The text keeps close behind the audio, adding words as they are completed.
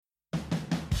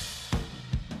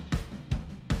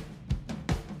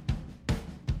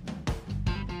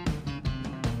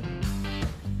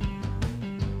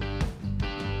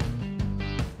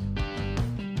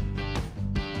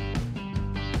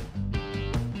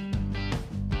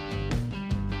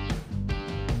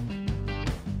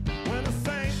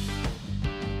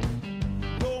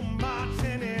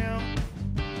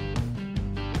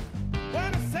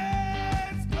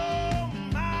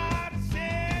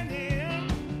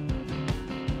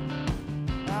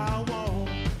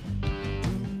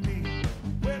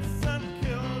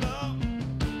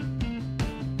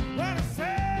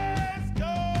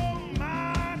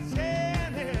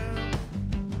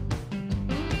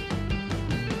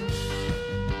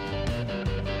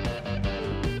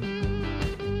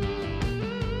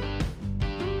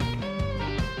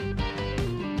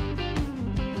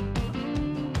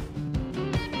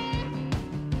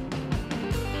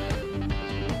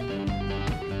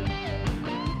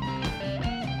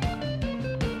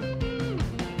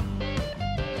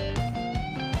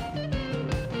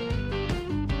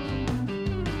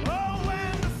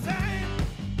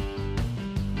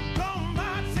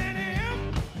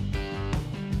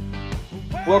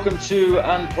Welcome to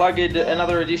Unplugged,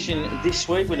 another edition this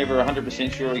week. We're never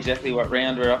 100% sure exactly what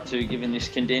round we're up to given this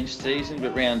condensed season,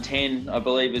 but round 10, I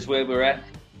believe, is where we're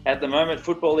at the moment.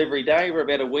 Football every day. We're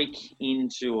about a week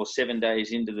into, or 7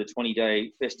 days into the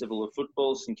 20-day Festival of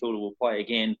Football. St Kilda will play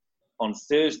again on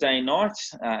Thursday night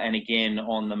and again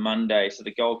on the Monday. So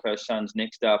the Gold Coast Suns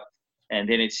next up. And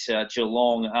then it's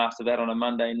Geelong after that on a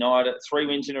Monday night. 3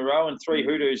 wins in a row and 3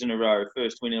 hoodoos in a row.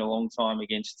 First win in a long time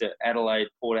against Adelaide,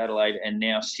 Port Adelaide, and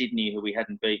now Sydney, who we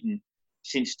hadn't beaten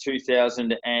since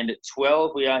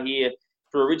 2012. We are here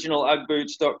for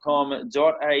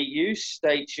originaluggboots.com.au.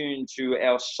 Stay tuned to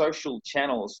our social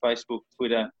channels, Facebook,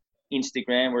 Twitter,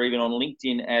 Instagram. We're even on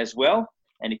LinkedIn as well.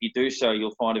 And if you do so,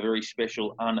 you'll find a very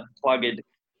special Unplugged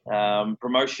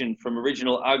promotion from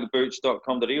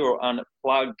originaluggboots.com.au or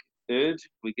Unplugged,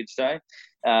 we could say.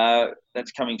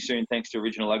 That's coming soon thanks to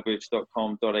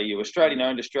originaluggboots.com.au.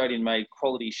 Australian-owned, Australian-made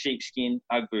quality sheepskin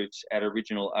Ugg boots at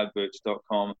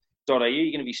originaluggboots.com.au. You're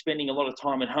going to be spending a lot of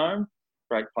time at home.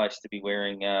 Great place to be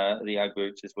wearing the Ugg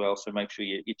boots as well, so make sure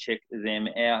you check them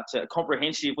out. A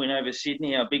comprehensive win over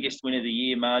Sydney, our biggest win of the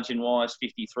year, margin-wise,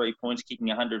 53 points, kicking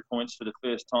 100 points for the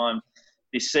first time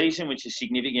this season, which is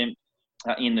significant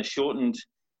in the shortened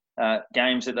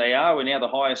games that they are. We're now the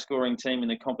highest scoring team in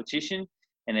the competition,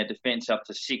 and our defence up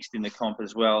to 6th in the comp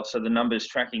as well. So the numbers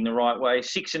tracking the right way.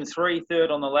 6 and 3, third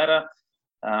on the ladder,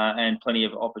 and plenty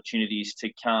of opportunities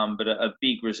to come. But a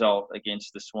big result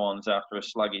against the Swans after a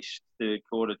sluggish third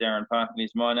quarter. Darren Parkin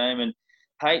is my name, and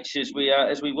H, as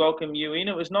we welcome you in,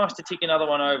 it was nice to tick another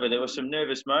one over. There were some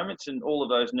nervous moments, and all of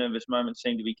those nervous moments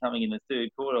seem to be coming in the third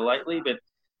quarter lately, but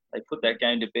they put that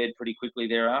game to bed pretty quickly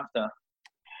thereafter.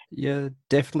 Yeah,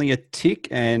 definitely a tick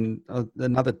and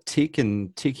another tick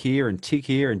and tick here and tick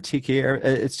here and tick here.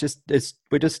 We're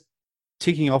just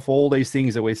ticking off all these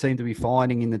things that we seem to be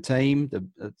finding in the team,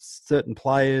 certain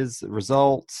players,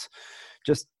 results.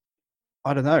 Just,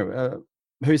 I don't know.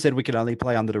 Who said we could only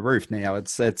play under the roof now?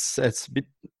 It's a bit.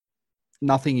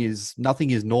 Nothing is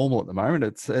normal at the moment.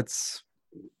 It's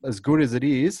as good as it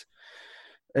is.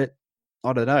 I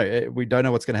don't know. We don't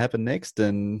know what's going to happen next,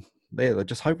 and I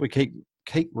just hope we keep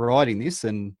riding this.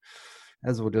 And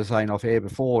as we were just saying off air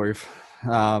before, if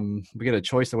we get a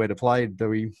choice of where to play, do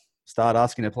we start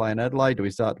asking to play in Adelaide? Do we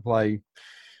start to play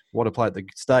at the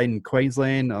state in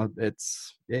Queensland?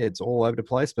 It's all over the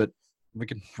place, but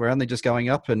we're only just going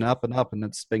up and up and up, and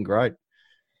it's been great.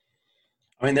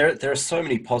 I mean, there are so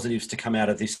many positives to come out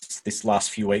of this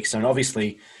last few weeks. And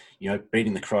obviously,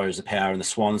 beating the Crows, the Power, and the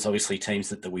Swans, obviously teams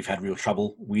that we've had real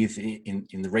trouble with in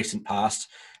the recent past,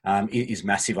 is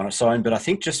massive on its own. But I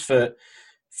think just for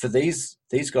these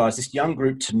guys, this young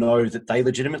group, to know that they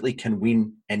legitimately can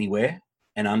win anywhere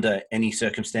and under any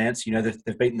circumstance.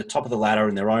 They've beaten the top of the ladder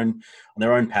on their own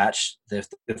patch.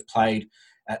 They've played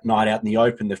at night out in the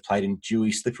open. They've played in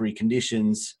dewy, slippery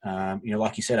conditions.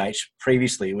 Like you said, H,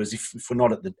 previously it was if we're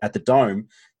not at the Dome,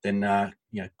 then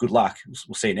good luck.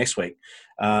 We'll see you next week.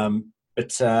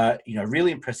 But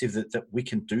really impressive that we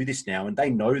can do this now, and they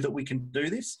know that we can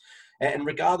do this. And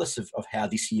regardless of how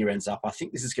this year ends up, I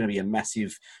think this is going to be a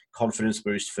massive confidence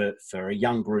boost for a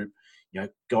young group,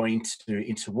 going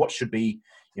into what should be,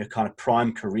 kind of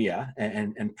prime career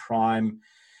and prime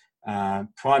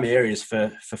areas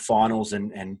for finals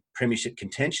and premiership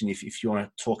contention, if you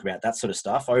want to talk about that sort of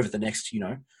stuff over the next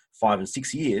 5 and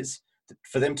 6 years.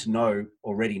 For them to know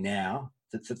already now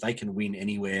that they can win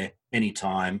anywhere,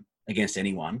 anytime, against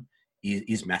anyone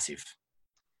is massive.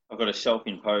 I've got a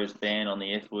self-imposed ban on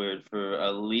the F word for a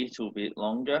little bit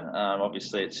longer.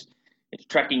 Obviously, it's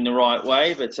tracking the right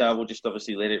way, but we'll just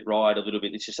obviously let it ride a little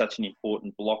bit. It's just such an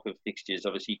important block of fixtures.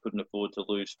 Obviously, you couldn't afford to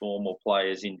lose 4 more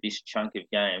players in this chunk of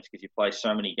games because you play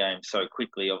so many games so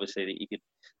quickly, obviously, that you could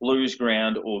lose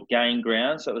ground or gain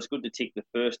ground. So it was good to tick the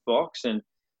first box, and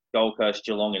Gold Coast,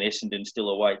 Geelong and Essendon still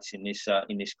awaits in this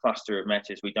cluster of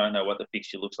matches. We don't know what the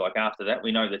fixture looks like after that.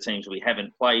 We know the teams we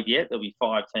haven't played yet. There'll be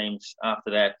 5 teams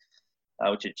after that,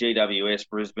 which are GWS,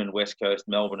 Brisbane, West Coast,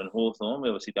 Melbourne and Hawthorn. We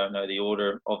obviously don't know the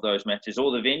order of those matches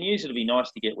or the venues. It'll be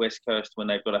nice to get West Coast when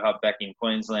they've got a hub back in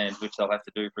Queensland, which they'll have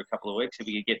to do for a couple of weeks. If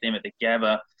we could get them at the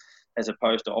Gabba as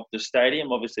opposed to Optus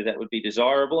Stadium, obviously that would be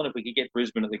desirable. And if we could get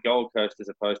Brisbane at the Gold Coast as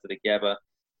opposed to the Gabba,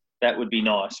 that would be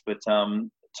nice. But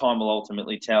time will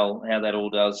ultimately tell how that all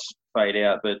does fade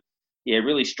out. But yeah,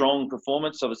 really strong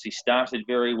performance. Obviously started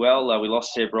very well. We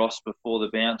lost Seb Ross before the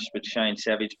bounce, but Shane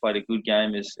Savage played a good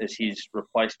game as his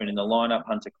replacement in the lineup.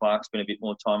 Hunter Clark spent a bit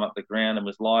more time up the ground and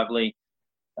was lively.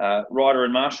 Ryder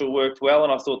and Marshall worked well,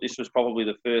 and I thought this was probably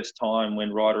the first time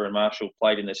when Ryder and Marshall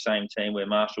played in the same team where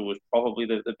Marshall was probably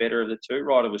the better of the two.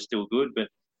 Ryder was still good, but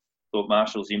thought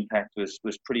Marshall's impact was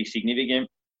pretty significant.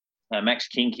 Max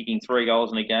King kicking 3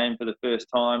 goals in a game for the first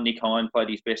time. Nick Hine played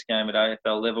his best game at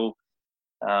AFL level.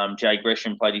 Jay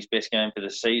Gresham played his best game for the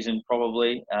season,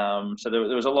 probably. So there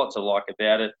was a lot to like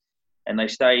about it. And they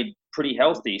stayed pretty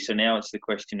healthy. So now it's the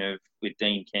question of, with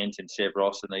Dean Kent and Seb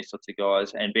Ross and these sorts of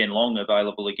guys, and Ben Long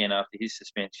available again after his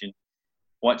suspension,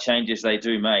 what changes they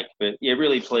do make. But, yeah,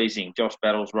 really pleasing. Josh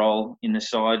Battle's role in the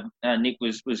side. Nick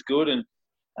was good, and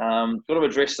got to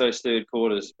address those third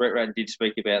quarters. Brett Ratten did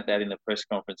speak about that in the press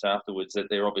conference afterwards, that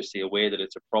they're obviously aware that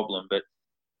it's a problem. But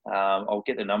I'll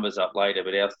get the numbers up later.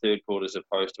 But our third quarters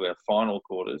opposed to our final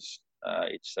quarters,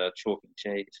 it's chalk and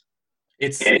cheese.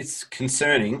 It's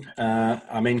concerning.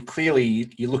 I mean,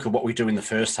 clearly you look at what we do in the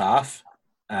first half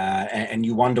and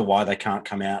you wonder why they can't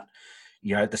come out,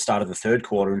 at the start of the third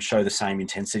quarter and show the same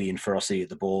intensity and ferocity at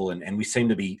the ball. And we seem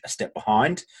to be a step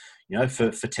behind, for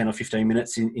 10 or 15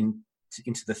 minutes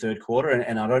into the third quarter.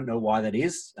 And I don't know why that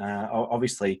is.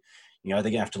 Obviously, they're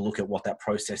going to have to look at what that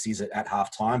process is at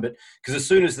half time. But because as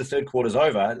soon as the third quarter's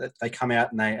over, they come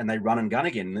out and they run and gun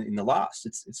again in the last.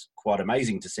 It's quite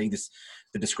amazing to see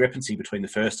the discrepancy between the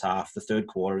first half, the third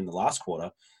quarter, and the last quarter,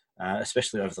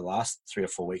 especially over the last 3 or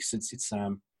 4 weeks.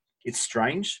 It's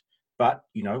strange. But,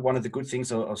 one of the good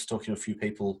things, I was talking to a few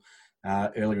people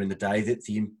earlier in the day, that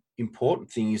the important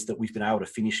thing is that we've been able to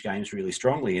finish games really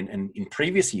strongly. And in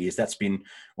previous years, that's been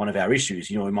one of our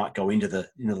issues. We might go into the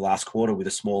last quarter with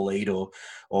a small lead or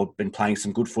been playing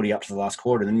some good footy up to the last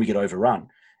quarter, and then we get overrun.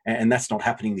 And that's not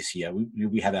happening this year.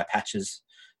 We have our patches,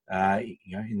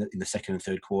 in the second and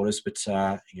third quarters.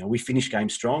 But, we finish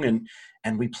games strong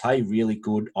and we play really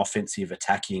good offensive,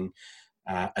 attacking,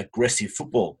 aggressive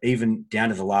football, even down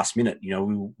to the last minute. We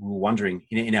were wondering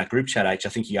in our group chat, H, I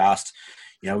think you asked,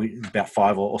 about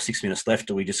 5 or 6 minutes left,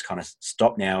 do we just kind of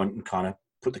stop now and kind of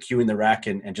put the cue in the rack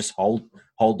and just hold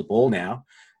the ball now?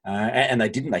 And they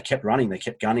didn't. They kept running, they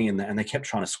kept gunning, and they kept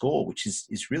trying to score, which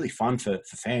is really fun for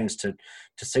fans to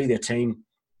see their team,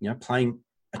 playing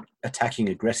attacking,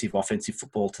 aggressive, offensive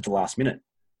football to the last minute.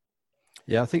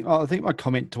 Yeah, I think my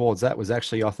comment towards that was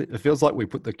actually, it feels like we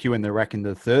put the cue in the rack in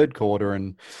the third quarter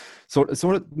and sort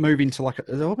of move into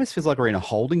it almost feels like we're in a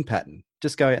holding pattern.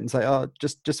 Just go out and say,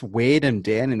 just wear them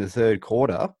down in the third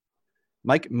quarter,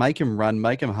 make them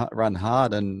run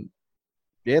hard, and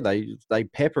yeah, they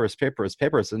pepper us,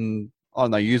 and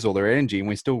they use all their energy, and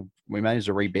we manage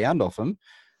to rebound off them,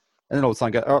 and then all of a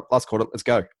sudden go, last quarter, let's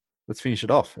go, let's finish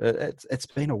it off. It's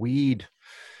been a weird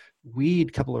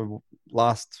couple of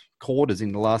last quarters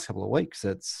in the last couple of weeks.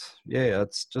 It's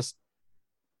just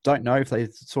don't know if they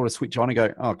sort of switch on and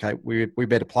go, okay, we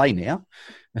better play now.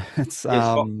 It's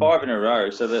 5 in a row.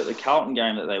 So the Carlton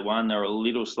game that they won, they were a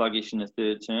little sluggish in the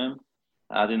third term.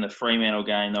 Then the Fremantle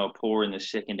game, they were poor in the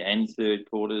second and third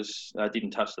quarters.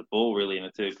 Didn't touch the ball really in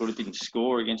the third quarter. Didn't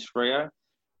score against Freo.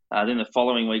 Then the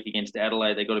following week against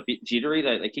Adelaide, they got a bit jittery.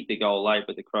 They kicked the goal late,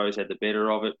 but the Crows had the better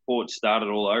of it. Port started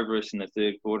all over us in the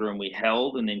third quarter, and we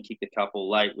held and then kicked a couple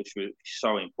late, which was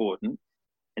so important.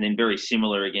 And then very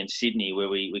similar against Sydney, where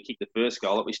we kicked the first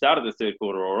goal. We started the third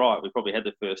quarter all right. We probably had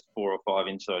the first 4 or 5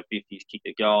 inside 50s, kicked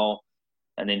a goal.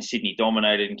 And then Sydney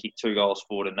dominated and kicked 2 goals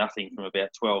 4-0 from about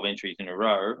 12 entries in a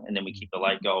row. And then we kicked the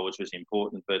late goal, which was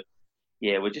important. But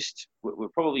yeah, we're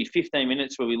probably 15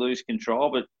 minutes where we lose control.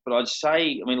 But I'd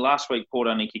say, last week Port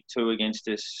only kicked 2 against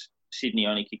us. Sydney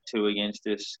only kicked 2 against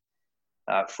us.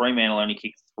 Fremantle only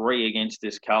kicked 3 against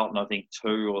us. Carlton, I think,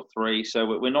 2 or 3. So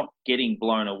we're not getting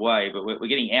blown away, but we're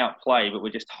getting outplayed, but we're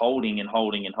just holding and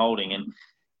holding and holding. And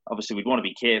obviously we'd want to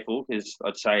be careful, because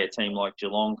I'd say a team like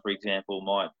Geelong, for example,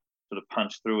 might sort of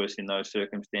punch through us in those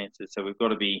circumstances. So we've got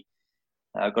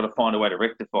to find a way to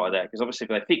rectify that, because obviously if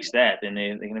they fix that, then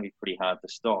they're going to be pretty hard to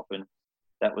stop. And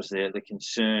that was the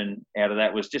concern out of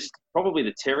that, was just probably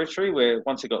the territory, where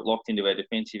once it got locked into our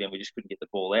defensive end, we just couldn't get the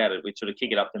ball out. We'd sort of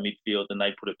kick it up to midfield and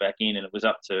they'd put it back in, and it was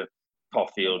up to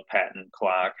Caulfield, Patton,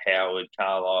 Clark, Howard,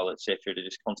 Carlisle, etc. to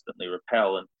just constantly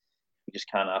repel, and we just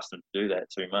can't ask them to do that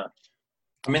too much.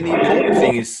 The important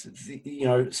thing is,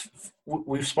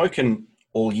 we've spoken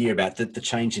all year about the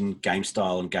change in game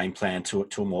style and game plan to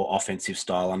a more offensive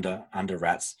style under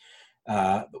Rats.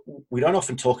 We don't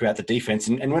often talk about the defense,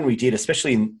 and when we did,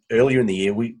 especially earlier in the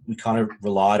year, we kind of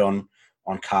relied on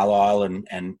Carlisle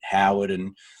and Howard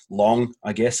and Long,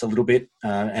 I guess, a little bit,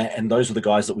 and those were the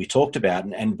guys that we talked about,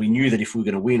 and we knew that if we were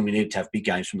going to win, we needed to have big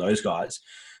games from those guys.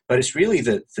 But it's really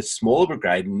the smaller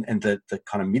brigade and the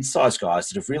kind of mid-sized guys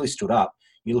that have really stood up.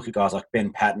 You look at guys like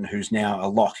Ben Patton, who's now a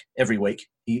lock every week.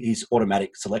 His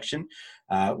automatic selection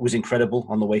was incredible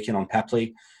on the weekend on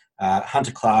Papley.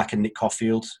 Hunter Clark and Nick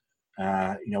Caulfield.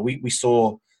 We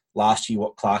saw last year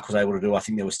what Clark was able to do. I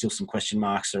think there were still some question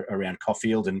marks around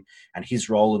Caulfield and his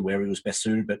role and where he was best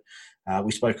suited. But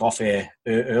we spoke off air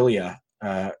earlier,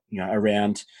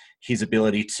 around his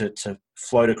ability to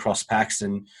float across packs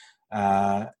and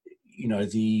the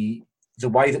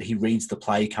way that he reads the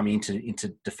play coming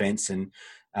into defence and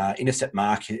intercept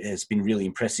mark has been really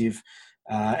impressive.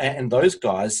 And those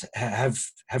guys have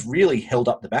really held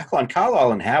up the backline.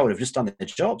 Carlisle and Howard have just done their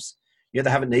jobs. They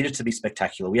haven't needed to be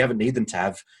spectacular. We haven't needed them to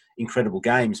have incredible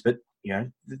games, but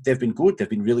they've been good. They've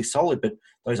been really solid. But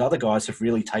those other guys have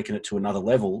really taken it to another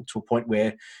level, to a point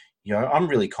where I'm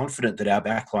really confident that our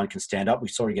backline can stand up. We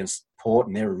saw against Port,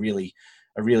 and they're a really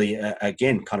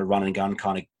again kind of run and gun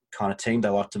kind of team. They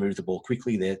like to move the ball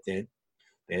quickly. They're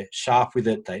sharp with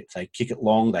it. They kick it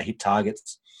long. They hit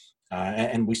targets,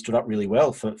 and we stood up really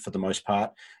well for the most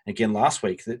part. And again, last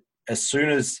week, that as soon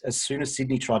as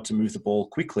Sydney tried to move the ball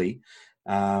quickly,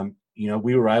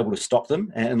 we were able to stop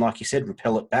them and like you said,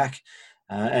 repel it back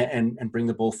and bring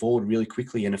the ball forward really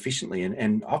quickly and efficiently.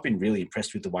 And I've been really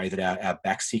impressed with the way that our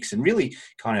back six and really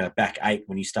kind of back eight,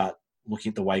 when you start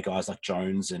looking at the way guys like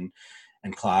Jones and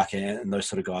Clark and those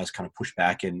sort of guys kind of push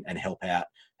back and help out,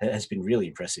 has been really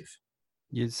impressive.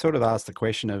 You sort of asked the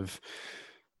question of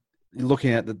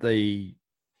looking at the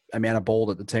amount of ball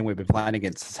that the team we've been playing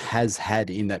against has had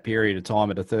in that period of time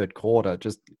at the third quarter.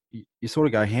 Just you sort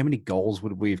of go, how many goals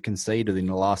would we have conceded in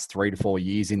the last 3 to 4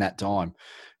 years in that time?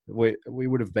 We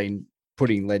would have been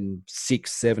letting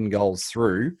 6-7 goals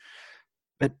through,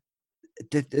 but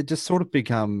it just sort of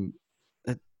become,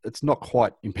 it's not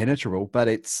quite impenetrable, but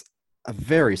it's a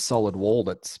very solid wall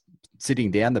that's sitting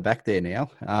down the back there now.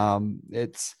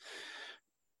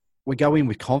 We go in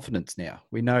with confidence now.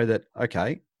 We know that,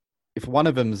 okay, if one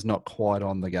of them is not quite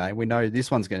on the game, we know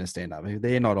this one's going to stand up. If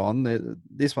they're not on,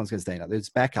 this one's going to stand up. There's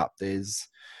backup.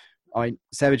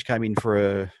 Savage came in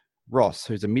for a Ross,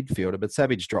 who's a midfielder, but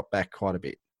Savage dropped back quite a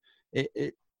bit.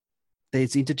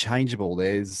 There's interchangeable.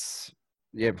 There's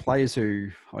players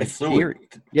who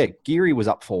Geary was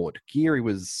up forward. Geary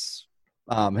was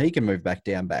he can move back,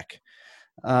 down back.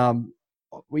 I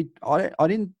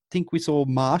didn't think we saw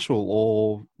Marshall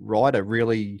or Ryder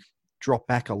really drop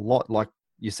back a lot, like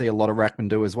you see a lot of Rackman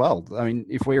do as well. I mean,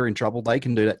 if we're in trouble, they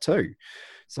can do that too.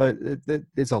 So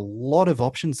there's a lot of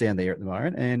options down there at the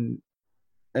moment, and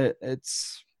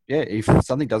if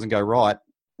something doesn't go right,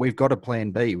 we've got a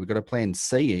plan B. We've got a plan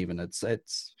C even. It's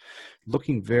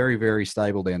looking very, very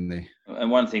stable down there.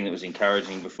 And one thing that was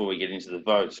encouraging before we get into the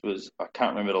votes was, I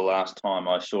can't remember the last time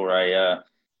I saw a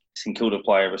St Kilda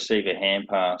player receive a hand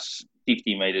pass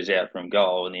 50 metres out from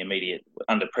goal, and the immediate,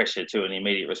 under pressure too, and the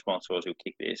immediate response was, "We'll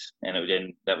kick this." And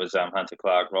that was Hunter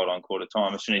Clark right on quarter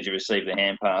time. As soon as you receive the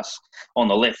hand pass on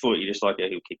the left foot, you're just like, "Yeah,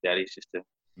 he'll kick that. He's just a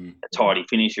tidy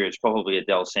finisher." It's probably a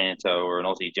Del Santo or an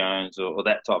Aussie Jones or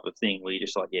that type of thing, where you're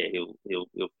just like, "Yeah, he'll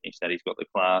finish that. He's got the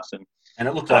class." And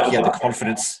it looked like he had the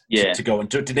confidence to go and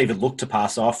didn't even look to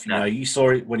pass off. No. You saw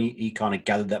it when he kind of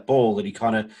gathered that ball, that he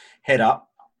kind of head up,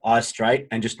 eyes straight,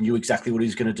 and just knew exactly what he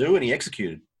was going to do, and he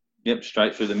executed. Yep,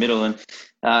 straight through the middle. And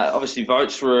obviously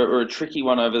votes were a tricky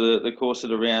one over the course of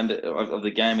the round of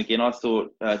the game. Again, I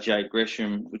thought Jay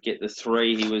Gresham would get the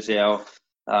 3. He was our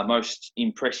most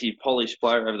impressive, polished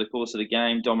player over the course of the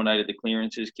game, dominated the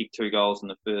clearances, kicked 2 goals in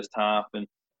the first half, and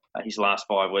his last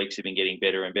 5 weeks have been getting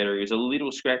better and better. He was a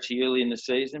little scratchy early in the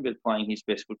season, but playing his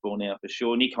best football now for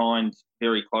sure. Nick Hind,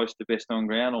 very close to best on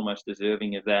ground, almost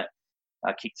deserving of that.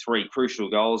 Kicked 3 crucial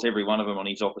goals, every one of them on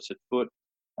his opposite foot.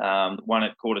 One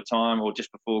at quarter time or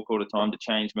just before quarter time to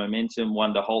change momentum,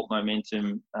 one to halt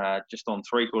momentum just on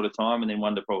 3/4 time, and then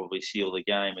one to probably seal the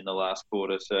game in the last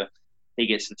quarter. So he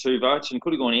gets the 2 votes, and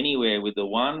could have gone anywhere with the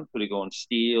 1. Could have gone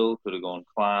Steele, could have gone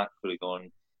Clark, could have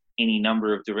gone any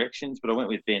number of directions. But I went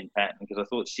with Ben Patton because I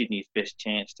thought Sydney's best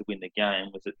chance to win the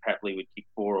game was that Patley would kick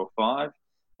 4 or 5.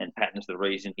 And Patton's the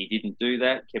reason he didn't do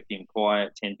that, kept him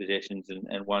quiet, 10 possessions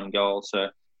and 1 goal.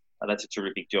 So that's a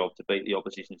terrific job to beat the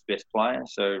opposition's best player.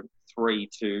 So 3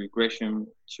 to Gresham,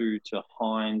 2 to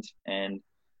Hind, and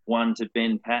 1 to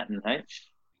Ben Patton, H.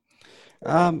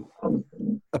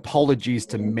 Apologies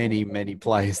to many, many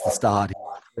players to start.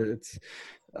 You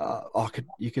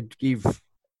could give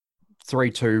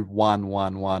 3, 2, 1,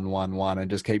 1, 1, 1, 1,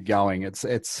 and just keep going.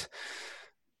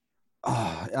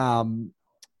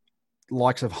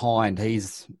 Likes of Hind,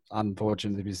 he's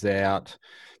unfortunate to miss out.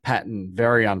 Patton,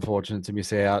 very unfortunate to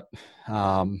miss out.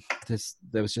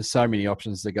 There was just so many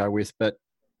options to go with, but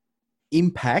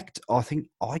impact, I think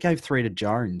I gave 3 to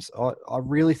Jones. I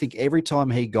really think every time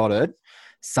he got it,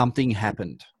 something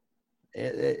happened.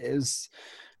 It was,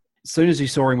 as soon as you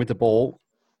saw him with the ball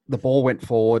went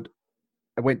forward,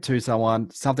 it went to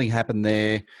someone, something happened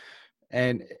there.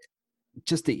 And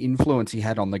just the influence he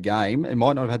had on the game. It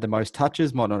might not have had the most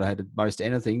touches, might not have had the most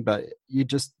anything, but you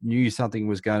just knew something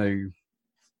was going to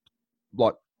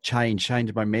like change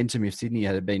momentum. If Sydney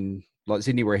had been like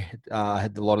Sydney, where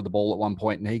had a lot of the ball at one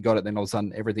point and he got it, then all of a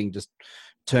sudden everything just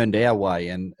turned our way,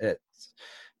 and it's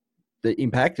the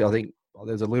impact. I think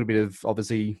there's a little bit of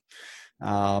obviously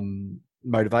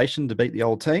motivation to beat the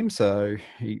old team, so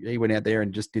he went out there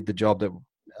and just did the job, that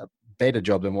a better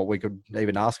job than what we could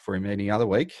even ask for him any other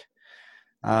week.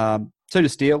 To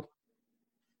Steele,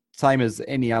 same as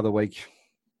any other week,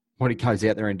 what he goes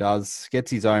out there and does, gets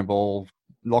his own ball,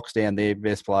 locks down their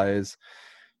best players,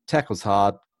 tackles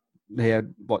hard. He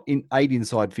had 8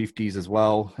 inside 50s as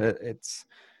well. It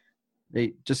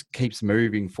just keeps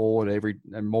moving forward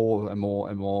and more.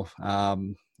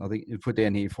 I think you put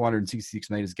down here 466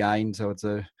 metres gained, so it's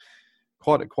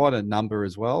quite a number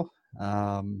as well.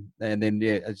 And then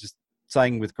it's just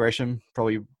saying with Gresham,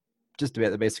 probably just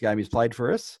about the best game he's played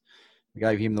for us. We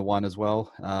gave him the one as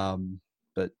well.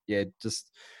 But yeah,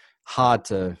 just hard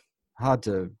to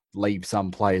leave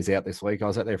some players out this week. I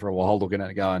was out there for a while looking at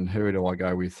it going, who do I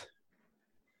go with?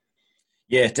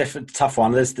 Yeah, definitely tough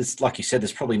one. There's like you said,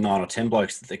 there's probably 9 or 10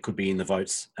 blokes that could be in the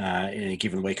votes in a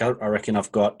given week. I reckon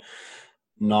I've got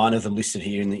 9 of them listed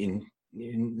here in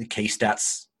the key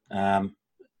stats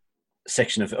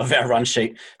section of our run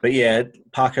sheet. But yeah,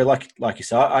 Parker, like you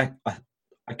said,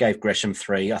 I gave Gresham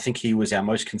 3. I think he was our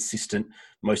most consistent,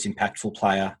 most impactful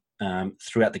player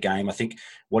throughout the game. I think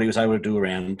what he was able to do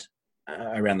around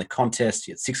the contest,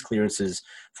 he had 6 clearances,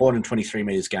 423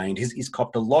 metres gained. He's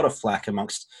copped a lot of flack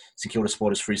amongst St Kilda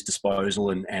supporters for his disposal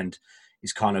and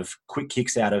his kind of quick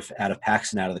kicks out of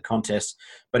packs and out of the contest.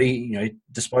 But he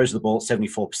disposed of the ball at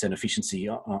 74% efficiency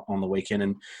on the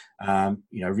weekend, and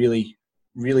really,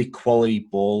 really quality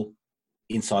ball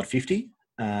inside 50,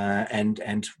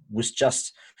 and was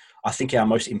just, I think, our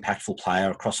most impactful player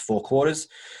across 4 quarters.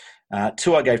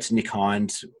 2 I gave to Nick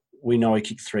Hind. We know he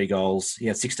kicked 3 goals. He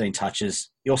had 16 touches.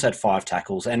 He also had 5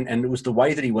 tackles. And it was the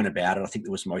way that he went about it, I think,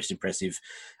 that was most impressive.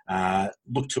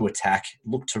 Looked to attack,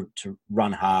 looked to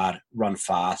run hard, run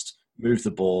fast, move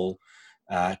the ball,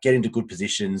 get into good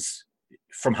positions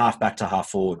from half back to half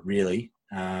forward, really.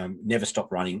 Never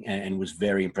stopped running and was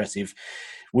very impressive.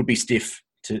 Would be stiff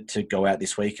to go out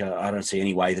this week. I don't see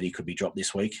any way that he could be dropped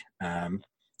this week. And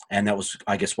that was,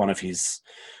 I guess, one of his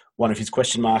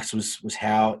question marks was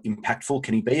how impactful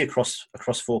can he be across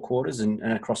 4 quarters and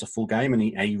across a full game, and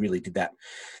he really did that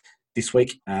this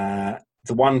week.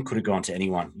 The one could have gone to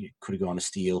anyone. It could have gone to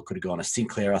Steele, could have gone to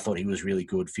Sinclair. I thought he was really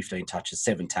good. 15 touches,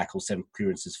 7 tackles, 7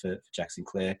 clearances for Jack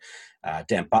Sinclair.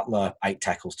 Dan Butler, 8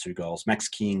 tackles, 2 goals. Max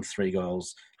King, 3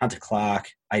 goals. Hunter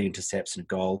Clark, 8 intercepts and a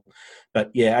goal. But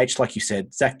yeah, H, like you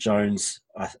said, Zach Jones,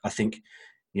 I think,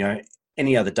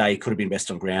 any other day could have been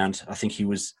best on ground. I think he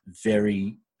was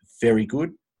very, very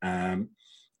good.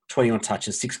 21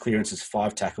 touches, 6 clearances,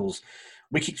 5 tackles.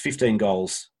 We kicked 15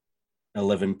 goals,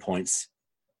 11 points.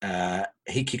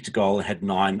 He kicked a goal and had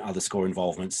 9 other score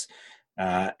involvements.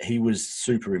 He was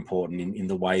super important in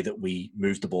the way that we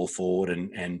moved the ball forward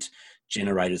and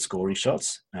generated scoring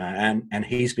shots. And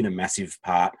he's been a massive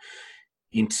part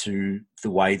into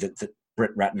the way that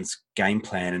Brett Ratton's game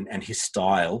plan and his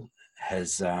style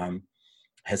has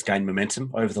gained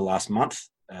momentum over the last month.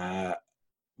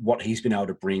 What he's been able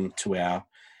to bring to our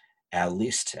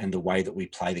list and the way that we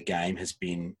play the game has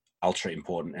been ultra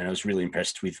important. And I was really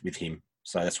impressed with him.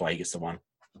 So that's why he gets the 1.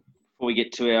 Before we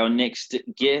get to our next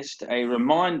guest, a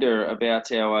reminder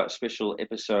about our special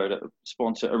episode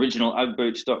sponsor,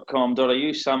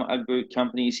 originaluggboots.com.au. Some Ugg boot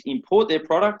companies import their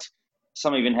product.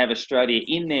 Some even have Australia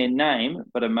in their name,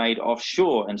 but are made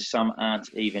offshore, and some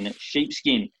aren't even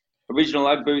sheepskin. Original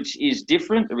Ugg Boots is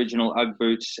different. Original Ugg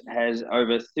Boots has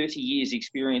over 30 years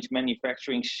experience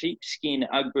manufacturing sheepskin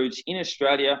Ugg boots in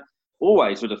Australia,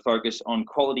 always with a focus on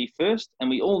quality first. And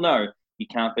we all know you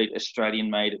can't beat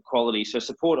Australian-made quality. So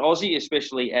support Aussie,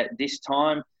 especially at this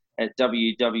time, at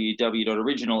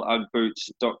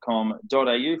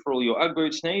www.originaluggboots.com.au for all your Ugg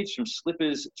boots needs, from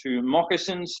slippers to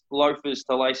moccasins, loafers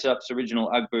to lace-ups.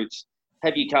 Original Ugg Boots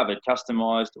have you covered,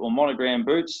 customised or monogram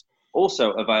boots.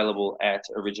 Also available at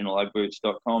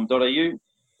originaluggboots.com.au.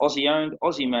 Aussie-owned,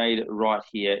 Aussie-made right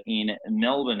here in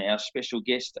Melbourne. Our special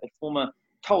guest, a former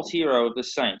cult hero of the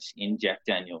Saints in Jack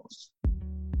Daniels.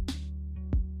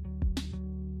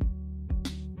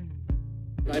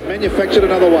 They manufactured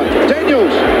another one.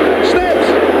 Daniels snaps!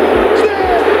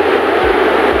 Snap!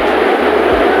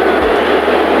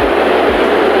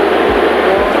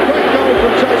 Great goal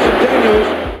from Jason Daniels.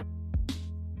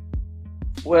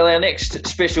 Well, our next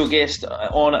special guest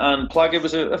on Unplug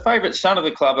was a favourite son of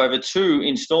the club over 2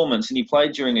 instalments, and he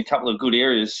played during a couple of good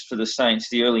eras for the Saints,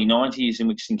 the early 90s, in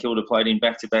which St Kilda played in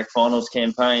back-to-back finals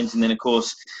campaigns, and then, of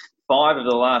course, 5 of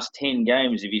the last 10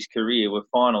 games of his career were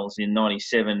finals in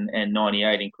 97 and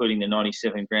 98, including the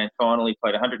 97 grand final. He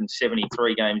played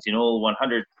 173 games in all,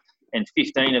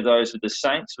 115 of those with the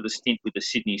Saints, with a stint with the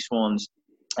Sydney Swans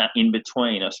in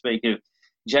between. I speak of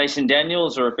Jason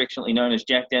Daniels, or affectionately known as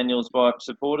Jack Daniels by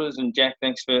supporters. And Jack,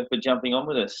 thanks for jumping on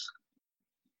with us.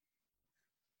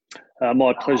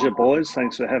 My pleasure, boys.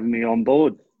 Thanks for having me on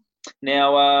board.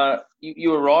 Now,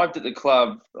 you arrived at the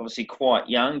club obviously quite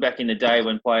young, back in the day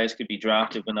when players could be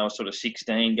drafted when they were sort of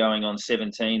 16, going on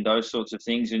 17, those sorts of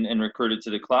things, and recruited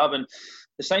to the club. And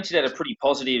the Saints had a pretty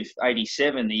positive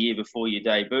 87 the year before you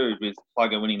debuted, with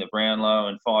Plugger winning the Brownlow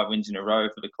and 5 wins in a row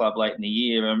for the club late in the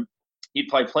year. You'd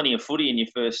played plenty of footy in your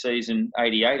first season,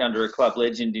 88, under a club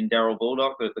legend in Darryl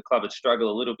Baldock. The club had struggled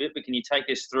a little bit, but can you take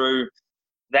us through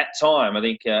that time? I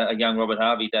think a young Robert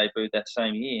Harvey debuted that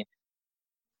same year.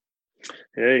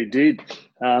 Yeah, he did.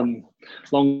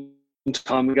 Long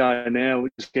time ago now,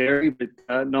 which is scary, but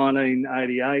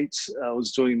 1988, I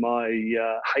was doing my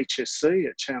HSC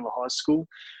at Chandler High School.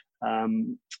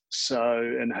 And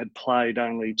had played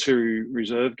only 2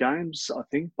 reserve games, I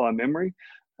think, by memory,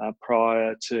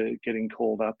 prior to getting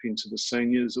called up into the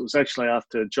seniors. It was actually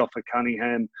after Joffa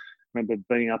Cunningham. I remember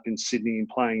being up in Sydney and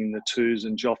playing in the 2s,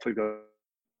 and Joffa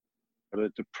got a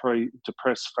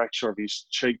depressed fracture of his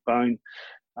cheekbone.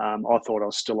 I thought I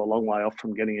was still a long way off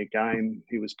from getting a game.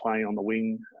 He was playing on the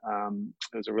wing.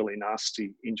 It was a really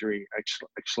nasty injury,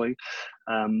 actually,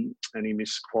 and he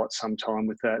missed quite some time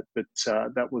with that. But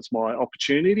that was my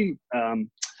opportunity. The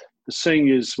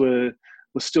seniors were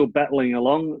still battling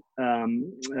along.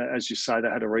 As you say, they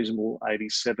had a reasonable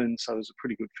 87, so it was a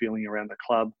pretty good feeling around the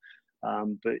club.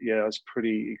 But yeah, I was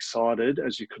pretty excited,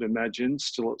 as you could imagine,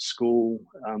 still at school,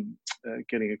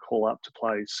 getting a call up to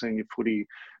play senior footy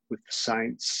with the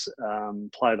Saints.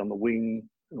 Played on the wing.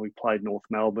 We played North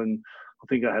Melbourne. I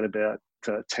think I had about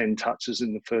 10 touches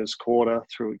in the first quarter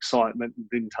through excitement, and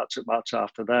didn't touch it much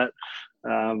after that.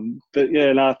 But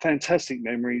yeah, no, fantastic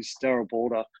memories. Darryl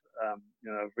Baldock,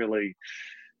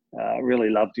 really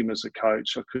loved him as a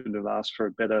coach. I couldn't have asked for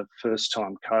a better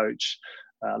first-time coach.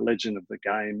 Legend of the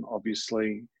game,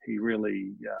 obviously. He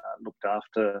really looked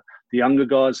after the younger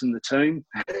guys in the team.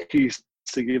 He used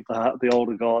to give the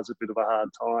older guys a bit of a hard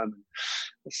time,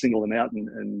 and single them out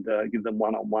and give them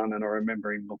one-on-one. And I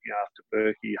remember him looking after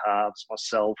Berkey, Harves,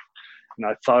 myself.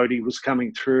 Fody was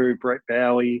coming through, Brett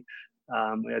Bowie.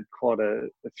 We had quite a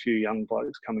few young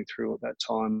blokes coming through at that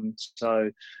time.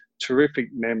 So terrific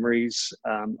memories.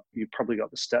 You probably got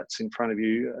the stats in front of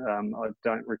you. I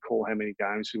don't recall how many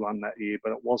games we won that year,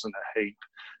 but it wasn't a heap.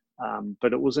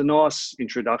 But it was a nice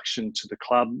introduction to the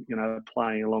club,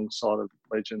 playing alongside of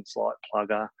legends like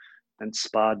Plugger and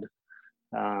Spud.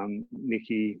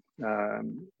 Nicky,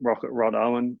 Rocket Rod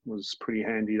Owen was pretty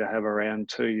handy to have around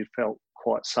too. You felt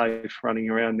quite safe running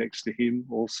around next to him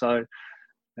also.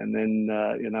 And then,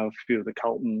 a few of the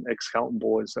ex-Carlton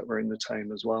boys that were in the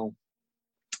team as well.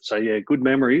 So, yeah, good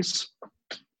memories.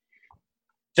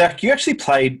 Jack, you actually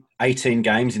played 18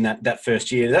 games in that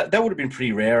first year. That would have been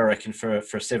pretty rare, I reckon, for a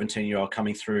 17-year-old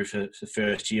coming through for the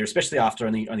first year, especially after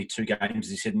only 2 games,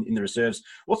 as you said, in the reserves.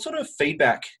 What sort of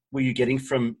feedback were you getting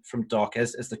from Doc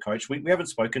as the coach? We haven't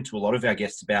spoken to a lot of our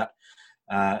guests about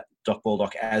Doc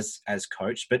Baldock as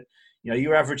coach, but you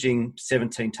were averaging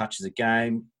 17 touches a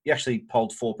game. You actually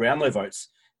polled 4 Brownlow votes,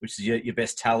 which is your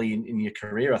best tally in your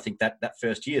career, I think, that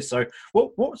first year. So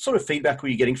what sort of feedback were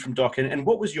you getting from Doc, and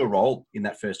what was your role in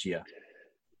that first year?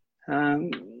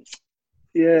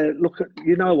 Yeah, look,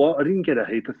 you know what? I didn't get a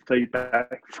heap of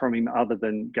feedback from him other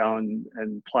than go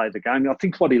and play the game. I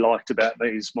think what he liked about me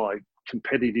is my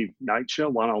competitive nature,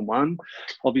 one-on-one.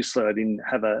 Obviously, I didn't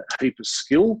have a heap of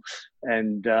skill,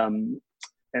 and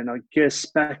I guess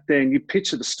back then, you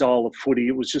picture the style of footy,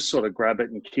 it was just sort of grab it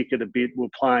and kick it a bit. We're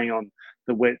playing on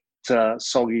the wet,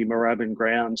 soggy Moorabbin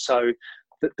ground. So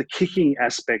the kicking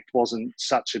aspect wasn't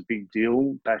such a big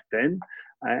deal back then.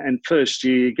 And first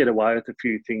year, you get away with a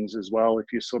few things as well if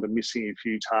you're sort of missing a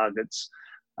few targets.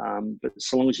 But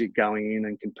so long as you're going in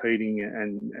and competing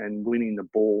and winning the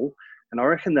ball. And I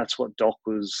reckon that's what Doc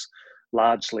was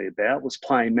largely about, was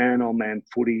playing man-on-man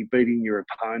footy, beating your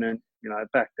opponent.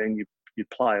 Back then, you'd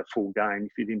play a full game.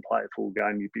 If you didn't play a full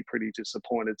game, you'd be pretty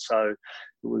disappointed. So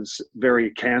it was very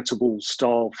accountable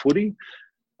style footy.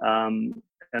 And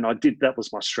that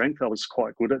was my strength. I was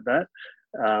quite good at that.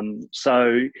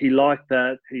 So he liked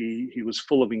that. He was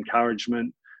full of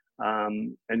encouragement.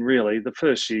 And really, the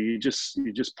first year you're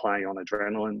just playing on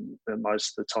adrenaline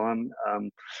most of the time.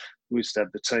 We used to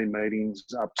have the team meetings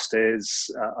upstairs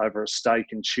over a steak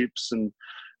and chips, and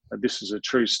this is a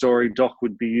true story. Doc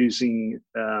would be using,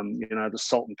 the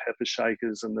salt and pepper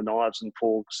shakers and the knives and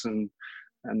forks and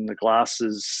the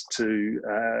glasses to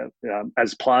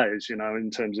as players,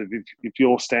 in terms of if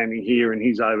you're standing here and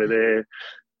he's over there,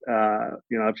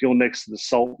 if you're next to the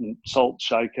salt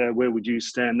shaker, where would you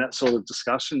stand? That sort of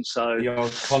discussion. So the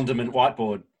old condiment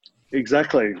whiteboard.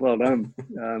 Exactly. Well done.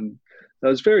 It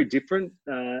was very different.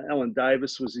 Alan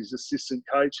Davis was his assistant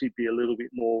coach. He'd be a little bit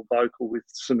more vocal with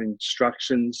some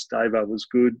instructions. Davo was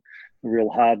good, a real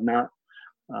hard nut.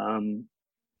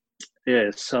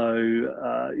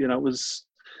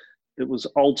 It was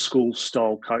old school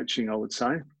style coaching, I would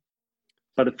say,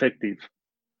 but effective.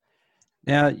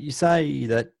 Now, you say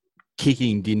that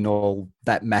kicking didn't all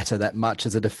that matter that much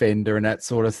as a defender and that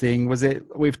sort of thing.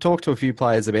 We've talked to a few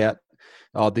players about,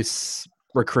 this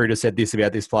recruiter said this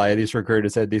about this player, this recruiter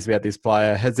said this about this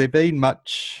player. Has there been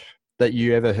much that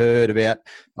you ever heard about,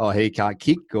 he can't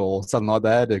kick or something like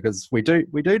that? Because we do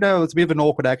know it's a bit of an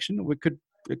awkward action.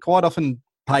 It quite often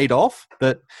paid off,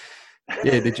 but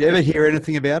yeah, did you ever hear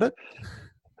anything about it?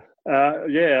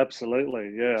 Yeah,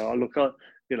 absolutely. Yeah,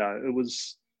 it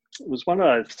was one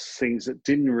of those things that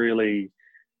didn't really,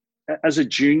 as a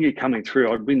junior coming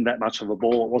through, I'd win that much of a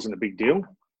ball. It wasn't a big deal.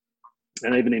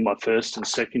 And even in my first and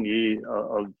second year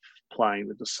of playing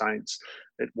with the Saints,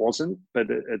 it wasn't. But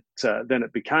then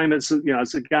it became, as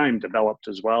the game developed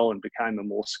as well and became a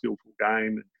more skillful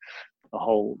game, and the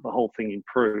whole thing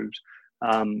improved.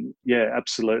 Yeah,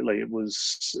 absolutely.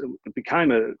 It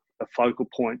became a focal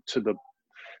point to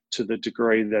the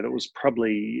degree that it was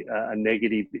probably a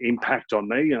negative impact on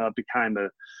me. It became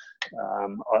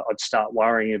I'd start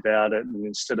worrying about it, and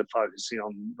instead of focusing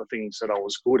on the things that I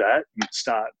was good at, you'd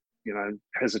start,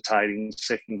 hesitating,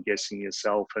 second guessing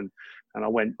yourself. And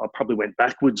I probably went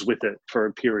backwards with it for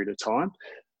a period of time.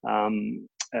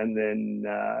 And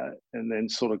then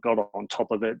sort of got on top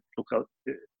of it.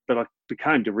 But I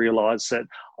became to realise that,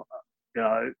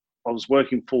 I was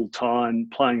working full time,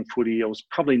 playing footy. I was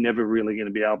probably never really going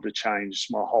to be able to change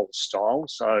my whole style.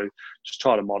 So just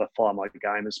try to modify my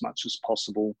game as much as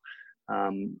possible.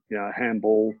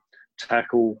 Handball,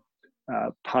 tackle,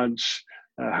 punch,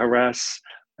 harass.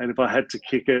 And if I had to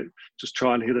kick it, just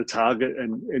try and hit a target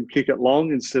and kick it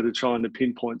long instead of trying to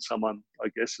pinpoint someone, I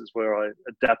guess, is where I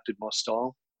adapted my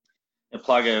style.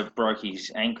 Plugger broke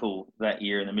his ankle that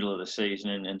year in the middle of the season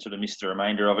and sort of missed the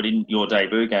remainder of it. In your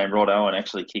debut game, Rod Owen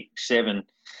actually kicked 7,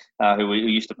 who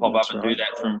used to pop up and do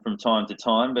that from time to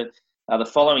time. But the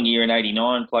following year in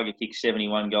 89, Plugger kicked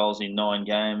 71 goals in 9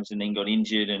 games and then got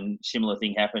injured, and similar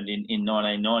thing happened in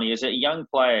 1990. As a young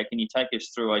player, can you take us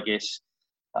through, I guess,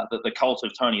 the cult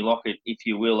of Tony Lockett, if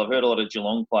you will? I've heard a lot of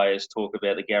Geelong players talk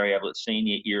about the Gary Ablett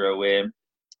Senior era where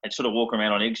and sort of walk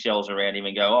around on eggshells around him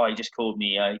and go, he just called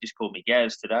me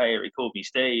Gaz today, or he called me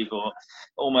Steve, or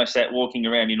almost that walking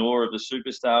around in awe of the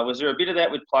superstar. Was there a bit of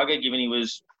that with Plugger, given he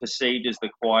was perceived as the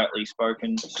quietly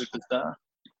spoken superstar?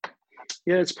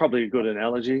 Yeah, it's probably a good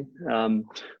analogy.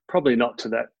 Probably not to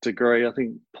that degree. I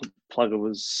think Plugger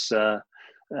was a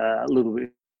little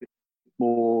bit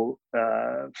more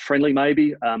friendly,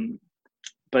 maybe.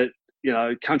 But,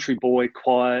 country boy,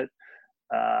 quiet.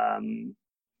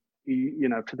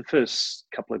 For the first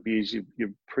couple of years, you're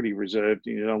pretty reserved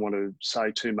and you don't want to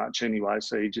say too much anyway.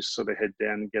 So you just sort of head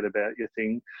down and get about your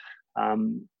thing.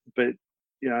 But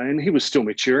and he was still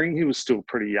maturing. He was still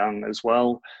pretty young as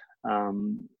well.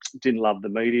 Didn't love the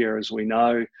media, as we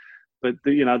know. But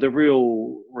the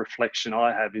real reflection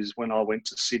I have is when I went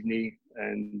to Sydney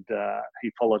and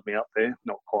he followed me up there.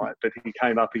 Not quite, but he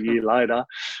came up a year later.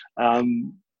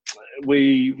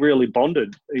 We really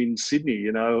bonded in Sydney.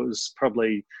 It was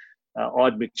probably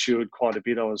I'd matured quite a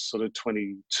bit. I was sort of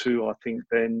 22, I think,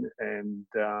 then, and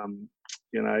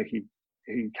he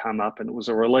come up, and it was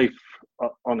a relief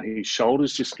on his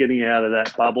shoulders, just getting out of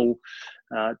that bubble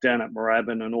down at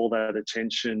Moorabbin and all that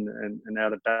attention, and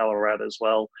out of Ballarat as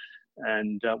well.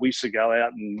 And we used to go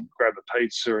out and grab a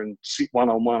pizza and sit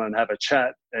one-on-one and have a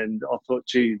chat. And I thought,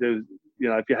 gee, if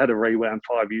you had a rewound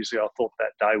 5 years ago, I thought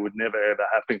that day would never, ever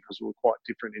happen because we were quite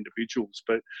different individuals.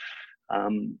 But,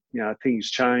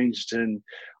 things changed, and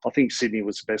I think Sydney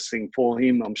was the best thing for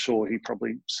him. I'm sure he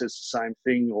probably says the same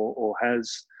thing or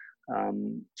has.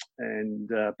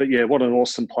 But yeah, what an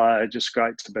awesome player. Just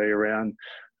great to be around.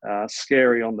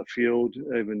 Scary on the field,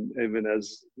 even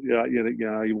as you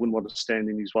wouldn't want to stand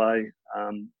in his way,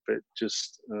 but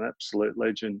just an absolute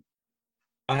legend.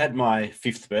 I had my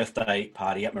 5th birthday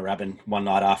party at Moorabbin one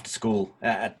night after school.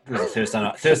 It was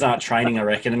a Thursday night training, I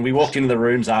reckon. And we walked into the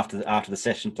rooms after the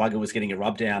session. Plugger was getting a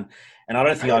rub down, and I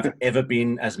don't think I've ever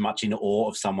been as much in awe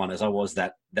of someone as I was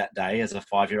that day as a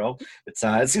 5-year-old.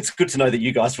 It's good to know that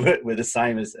you guys were the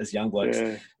same as young blokes.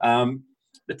 Yeah.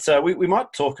 But we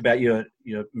might talk about your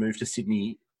move to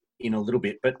Sydney in a little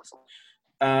bit. But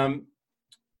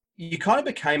you kind of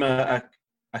became a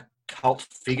cult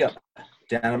figure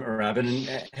down at Moorabbin,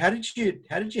 and how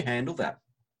did you handle that?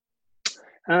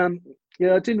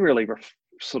 Yeah, I didn't really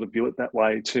sort of view it that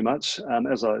way too much.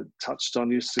 As I touched on,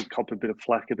 used to cop a bit of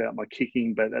flack about my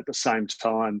kicking, but at the same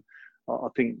time, I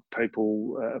think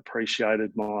people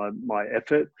appreciated my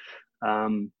effort.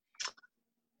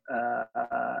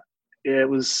 Yeah, it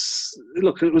was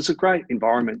a great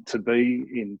environment to be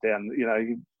in down.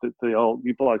 You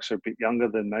blokes are a bit younger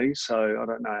than me, so I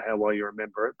don't know how well you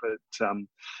remember it, but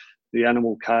the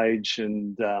animal cage,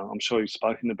 and I'm sure you've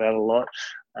spoken about it a lot,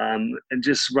 and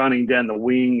just running down the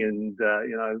wing, and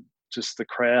just the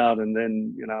crowd, and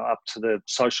then up to the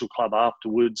social club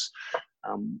afterwards,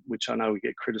 which I know we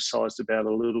get criticised about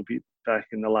a little bit back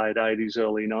in the late 80s,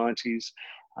 early 90s,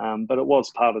 but it was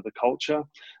part of the culture.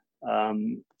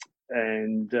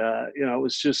 It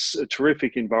was just a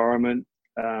terrific environment.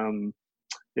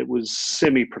 It was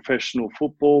semi-professional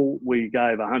football. We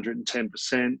gave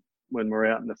 110% when we're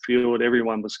out in the field.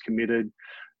 Everyone was committed,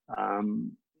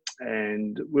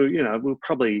 and we're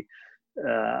probably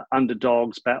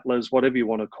underdogs, battlers, whatever you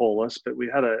want to call us. But we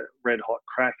had a red-hot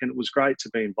crack, and it was great to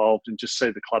be involved and just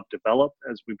see the club develop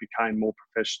as we became more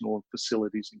professional and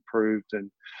facilities improved.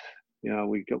 And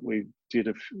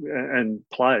and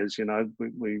players,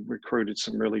 we recruited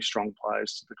some really strong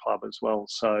players to the club as well.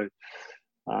 So,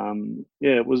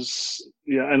 it was,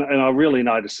 and I really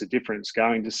noticed the difference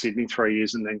going to Sydney 3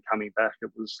 years and then coming back. It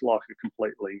was like a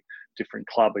completely different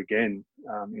club again,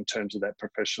 in terms of that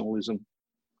professionalism.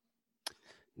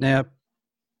 Now,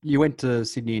 you went to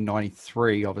Sydney in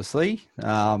 93, obviously.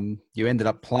 You ended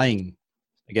up playing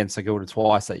against St Kilda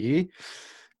twice that year.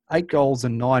 8 goals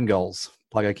and 9 goals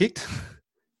Plugger kicked.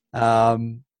 How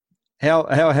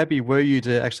happy were you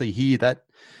to actually hear that?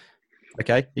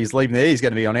 Okay, he's leaving there. He's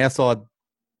going to be on our side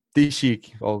this year,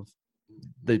 or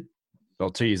 2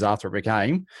 years after it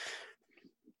became.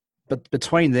 But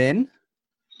between then,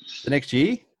 the next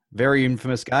year, very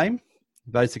infamous game.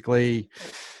 Basically,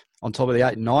 on top of the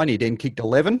 8 and 9, he then kicked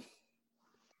 11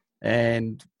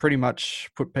 and pretty much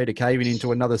put Peter Caven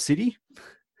into another city.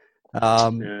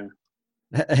 How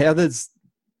does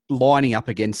lining up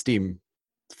against him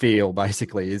feel,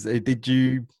 basically? Did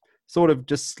you sort of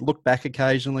just look back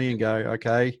occasionally and go,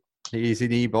 okay, he's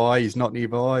nearby, he's not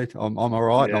nearby, I'm all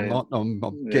right, I'm not, I'm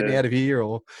getting out of here,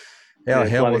 or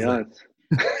how was it?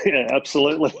 Yeah,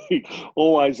 absolutely.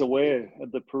 Always aware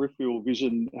of the peripheral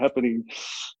vision happening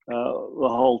the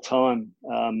whole time.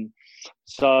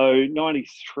 So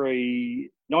 93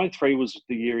 was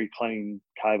the year he cleaned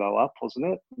Cavo up, wasn't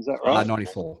it? Is that right?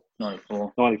 94.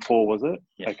 94 was it?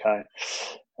 Yeah. Okay.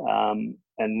 And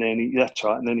then that's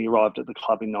right. And then he arrived at the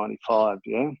club in 95.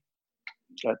 Yeah,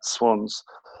 at Swans.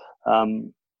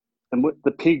 And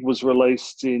the Pig was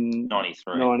released in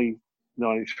 93.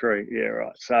 Yeah,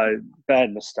 right. So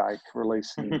bad mistake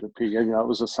releasing the Pig. It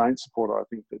was a Saints supporter, I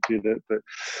think, that did it, but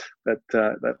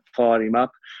that fired him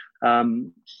up.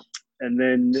 And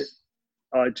then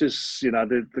I just,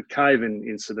 the Caven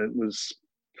incident was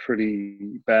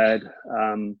pretty bad.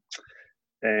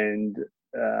 And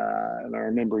I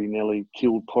remember he nearly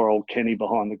killed poor old Kenny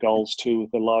behind the goals too,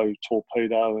 with a low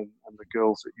torpedo, and the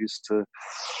girls that used to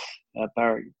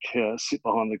sit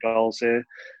behind the goals there.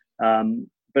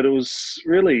 But it was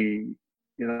really,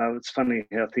 it's funny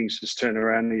how things just turn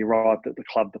around. He arrived at the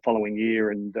club the following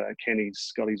year, and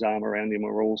Kenny's got his arm around him.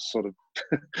 We're all sort of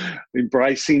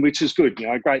embracing, which is good.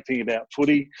 A great thing about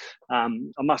footy. I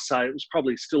must say it was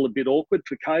probably still a bit awkward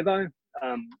for Cavo,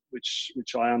 which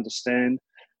I understand.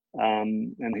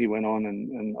 And he went on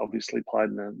and obviously played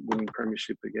in the winning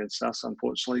premiership against us,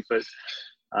 unfortunately. But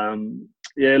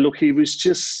look, he was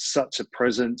just such a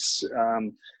presence.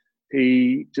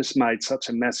 He just made such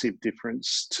a massive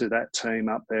difference to that team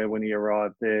up there when he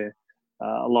arrived there,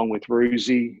 along with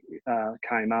Roosie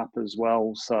came up as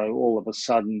well. So all of a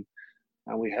sudden,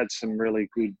 we had some really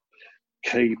good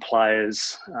key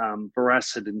players.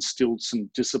 Barras had instilled some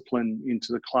discipline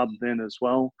into the club then as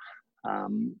well.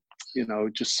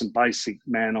 Just some basic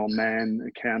man-on-man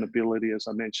accountability, as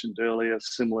I mentioned earlier,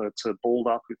 similar to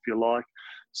Baldup, if you like,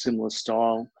 similar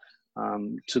style,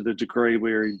 to the degree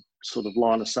where he sort of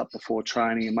line us up before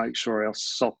training and make sure our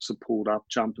socks are pulled up,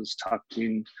 jumpers tucked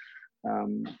in,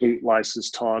 boot laces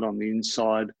tied on the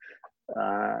inside.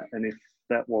 and if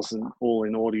that wasn't all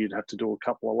in order, you'd have to do a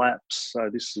couple of laps. So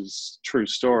this is true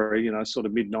story, sort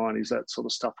of mid-90s, that sort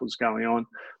of stuff was going on.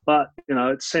 But,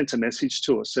 it sent a message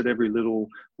to us that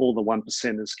all the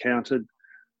 1%ers counted.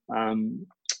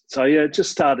 So, it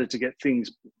just started to get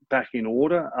things back in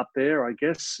order up there, I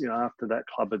guess, after that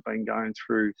club had been going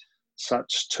through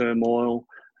such turmoil,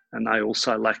 and they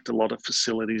also lacked a lot of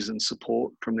facilities and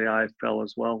support from the AFL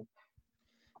as well.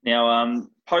 Now,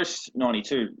 post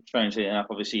 92, strangely enough,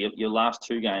 obviously your last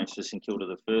two games for St Kilda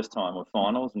the first time were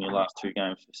finals, and your last two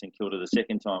games for St Kilda the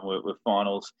second time were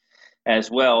finals as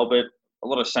well. But a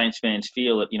lot of Saints fans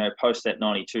feel that, post that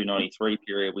 92-93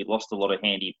 period, we lost a lot of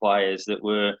handy players that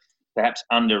were perhaps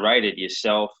underrated.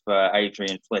 Yourself,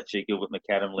 Adrian Fletcher, Gilbert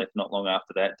McAdam left not long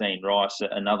after that, Dean Rice,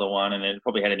 another one, and it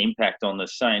probably had an impact on the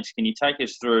Saints. Can you take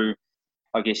us through,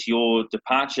 I guess, your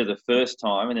departure the first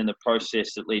time and then the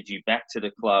process that led you back to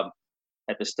the club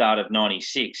at the start of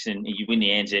 96, and you win the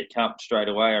ANZ Cup straight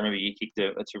away? I remember you kicked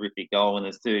a terrific goal in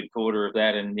the third quarter of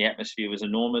that, and the atmosphere was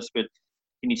enormous. But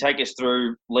can you take us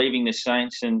through leaving the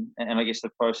Saints and I guess the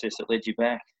process that led you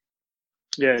back?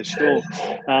 Yeah, sure.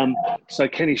 So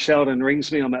Kenny Sheldon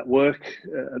rings me. I'm at work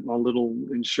at my little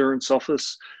insurance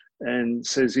office and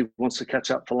says he wants to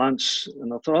catch up for lunch.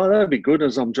 And I thought, that'd be good,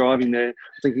 as I'm driving there,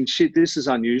 thinking, shit, this is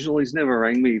unusual. He's never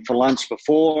rang me for lunch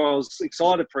before. I was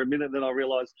excited for a minute, then I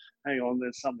realised, hang on,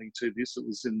 there's something to this. It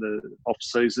was in the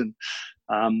off-season.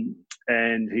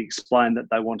 And he explained that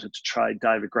they wanted to trade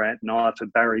David Grant and I for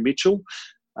Barry Mitchell.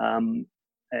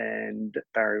 And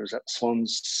Barry was at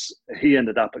Swans. He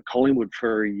ended up at Collingwood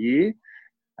for a year.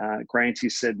 Granty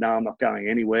said, no, I'm not going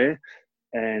anywhere.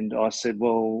 And I said,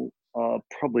 well, I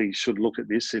probably should look at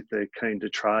this if they're keen to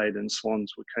trade, and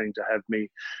Swans were keen to have me.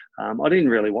 I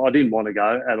didn't want to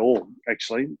go at all,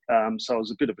 actually. So it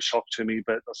was a bit of a shock to me,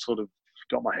 but I sort of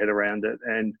got my head around it.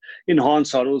 And in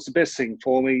hindsight, it was the best thing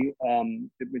for me. I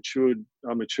matured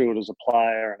as a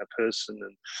player and a person,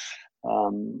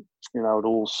 and it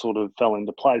all sort of fell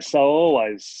into place. So I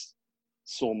always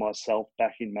saw myself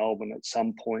back in Melbourne at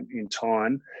some point in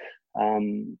time,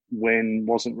 when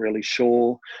wasn't really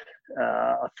sure.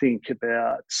 I think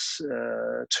about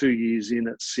 2 years in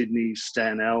at Sydney,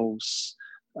 Stan Alves.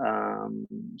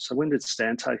 So when did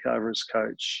Stan take over as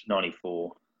coach?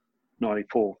 94.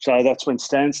 So that's when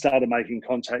Stan started making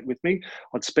contact with me.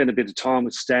 I'd spent a bit of time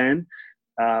with Stan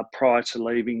prior to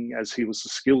leaving, as he was the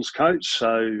skills coach.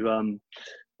 So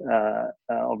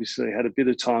obviously had a bit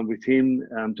of time with him,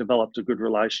 developed a good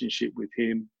relationship with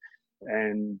him.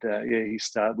 And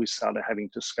we started having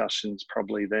discussions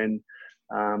probably then.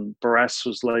 Barras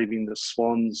was leaving the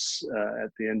Swans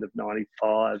at the end of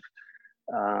 95,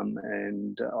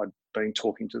 and I'd been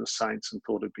talking to the Saints and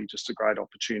thought it'd be just a great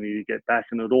opportunity to get back,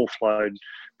 and it all flowed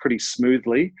pretty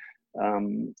smoothly.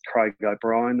 Craig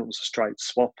O'Brien, it was a straight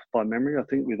swap by memory, I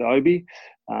think, with Obi,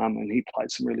 and he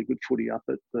played some really good footy up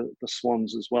at the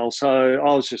Swans as well. So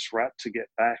I was just rapt to get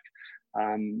back.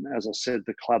 As I said,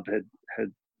 the club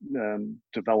had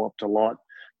developed a lot.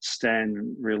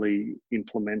 Stan really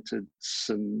implemented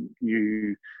some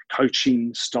new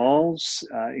coaching styles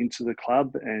into the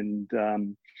club, and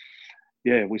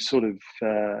we sort of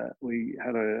we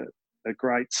had a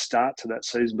great start to that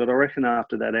season. But I reckon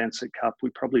after that ANZ Cup,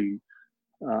 we probably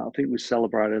I think we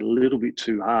celebrated a little bit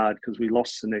too hard, because we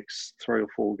lost the next 3 or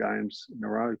 4 games in a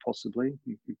row, possibly.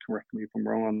 You can correct me if I'm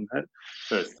wrong on that.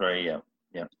 First 3,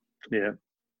 yeah.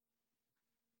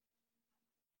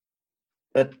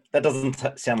 That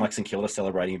doesn't sound like St Kilda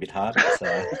celebrating a bit hard.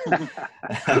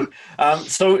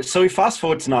 So we fast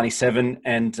forward to 97,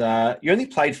 and you only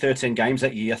played 13 games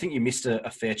that year. I think you missed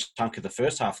a fair chunk of the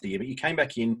first half of the year, but you came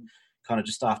back in kind of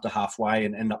just after halfway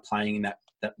and ended up playing in that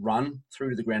run through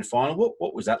to the grand final.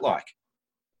 What was that like?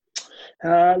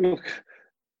 Look,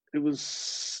 it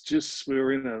was just, we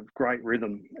were in a great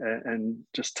rhythm, and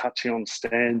just touching on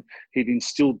Stan, he'd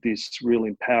instilled this real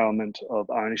empowerment of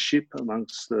ownership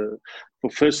amongst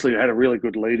firstly, we had a really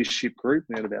good leadership group.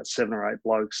 We had about 7 or 8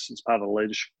 blokes as part of the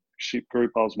leadership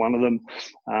group. I was one of them.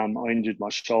 I injured my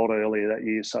shoulder earlier that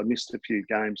year, so I missed a few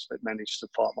games, but managed to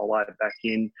fight my way back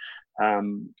in.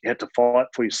 You had to fight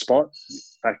for your spot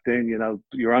back then.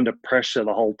 You're under pressure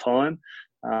the whole time.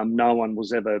 No one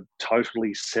was ever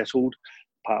totally settled,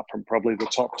 apart from probably the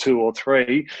top 2 or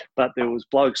 3, but there was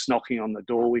blokes knocking on the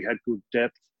door. We had good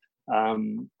depth,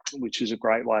 which is a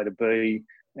great way to be.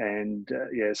 And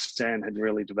Stan had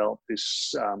really developed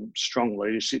this strong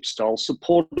leadership style,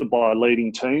 supported by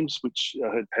leading teams, which I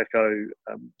heard Pecco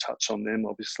touch on them,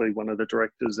 obviously one of the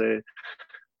directors there.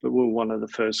 But we were one of the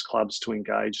first clubs to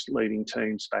engage leading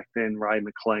teams back then. Ray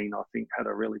McLean, I think, had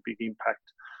a really big impact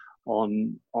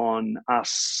on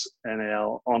us and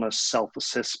our honest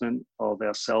self-assessment of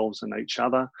ourselves and each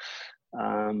other.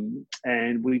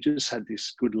 And we just had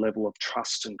this good level of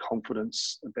trust and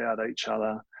confidence about each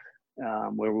other,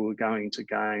 where we were going to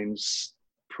games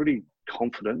pretty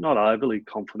confident, not overly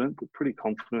confident, but pretty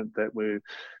confident that we're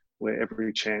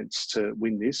every chance to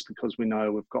win this, because we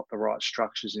know we've got the right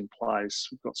structures in place.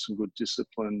 We've got some good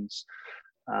disciplines.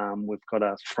 We've got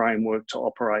a framework to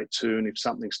operate to, and if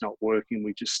something's not working,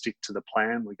 we just stick to the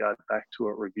plan. We go back to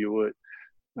it, review it.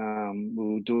 We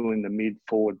were doing the mid,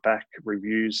 forward, back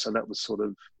reviews, so that was sort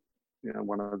of,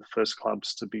 one of the first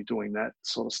clubs to be doing that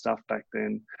sort of stuff back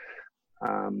then.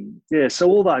 So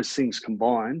all those things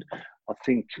combined, I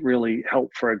think, really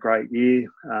helped for a great year.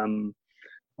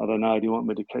 I don't know. Do you want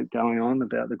me to keep going on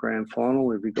about the grand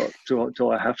final? Have you got? Do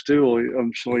I have to? Or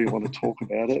I'm sure you want to talk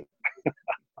about it.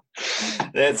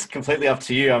 That's completely up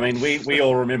to you. I mean, we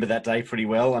all remember that day pretty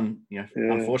well, and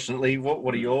unfortunately,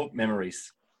 what are your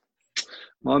memories?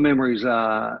 My memories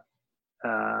are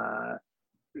the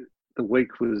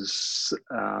week was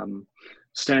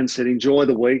Stan said, enjoy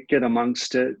the week, get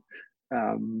amongst it.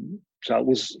 So it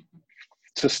was,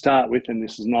 to start with, and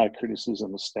this is no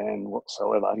criticism of Stan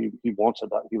whatsoever. He wanted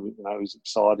that. He was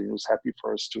excited. He was happy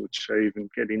for us to achieve and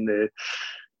get in there.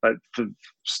 But for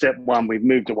step one, we've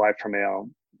moved away from our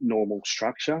normal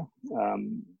structure.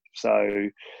 Only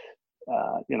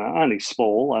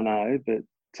small, I know, but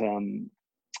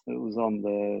it was on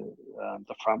the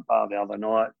front bar the other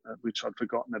night, which I'd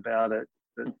forgotten about it.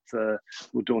 That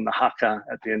we're doing the haka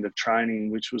at the end of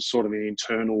training, which was sort of an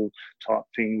internal type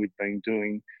thing we'd been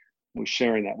doing. We're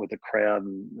sharing that with the crowd,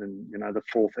 and the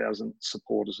 4,000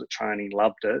 supporters at training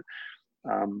loved it.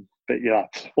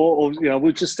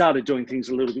 We just started doing things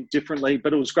a little bit differently,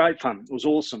 but it was great fun. It was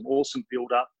awesome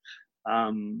build up.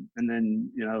 And then,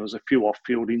 there was a few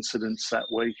off-field incidents that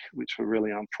week, which were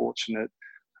really unfortunate.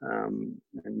 And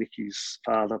Mickey's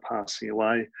father passing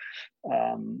away.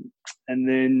 And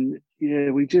then,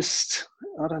 we just,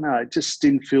 I don't know, it just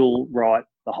didn't feel right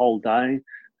the whole day.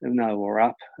 Even though we were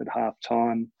up at half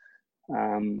time,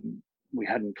 we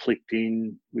hadn't clicked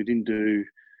in. We didn't do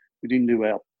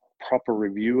our proper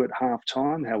review at half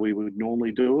time, how we would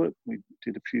normally do it. We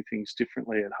did a few things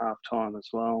differently at half time as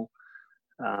well.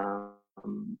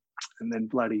 And then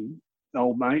bloody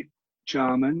old mate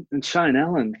Jarman and Shane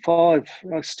Allen, 5.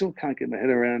 I still can't get my head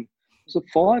around. Was it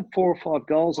 5, 4 or 5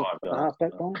 goals at the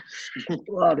halfback line?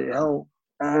 Bloody hell.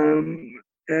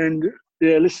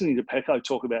 Listening to Pecco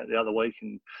talk about it the other week,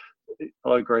 and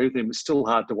I agree with him. It's still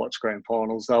hard to watch grand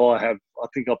finals, though. I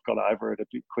think I've got over it a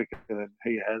bit quicker than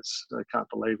he has. I can't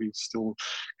believe he still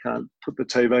can't put the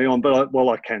TV on, but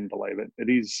I can believe it. It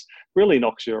is really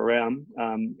knocks you around,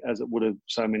 as it would have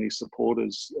so many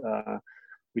supporters.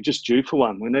 We're just due for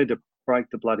one. We need to break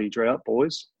the bloody drought,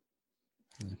 boys.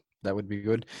 That would be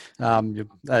good.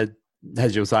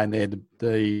 As you were saying there,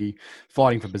 the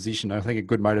fighting for position, I think a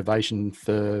good motivation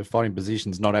for fighting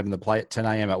positions, not having to play at 10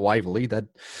 a.m. at Waverley,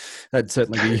 that'd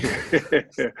certainly be...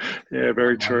 Yeah,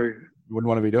 very true. Wouldn't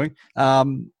want to be doing.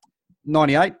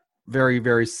 98, very,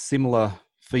 very similar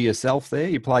for yourself there.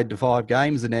 You played the 5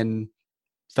 games and then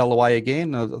fell away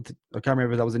again. I can't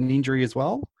remember if that was an injury as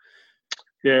well.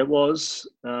 Yeah, it was.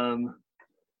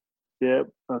 It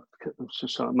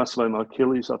must have been my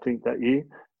Achilles, I think, that year.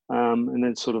 And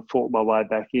then sort of fought my way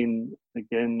back in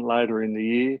again later in the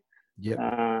year. Yep.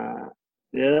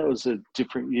 That was a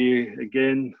different year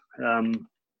again. A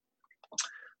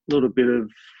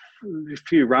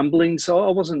few rumblings. So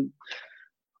I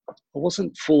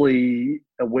wasn't fully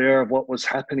aware of what was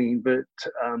happening, but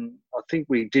I think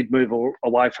we did move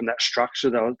away from that structure,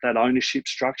 that ownership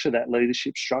structure, that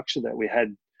leadership structure that we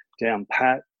had down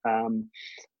pat,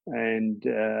 and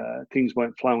things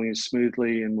weren't flowing as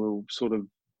smoothly, and we were sort of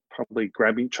probably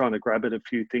trying to grab at a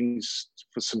few things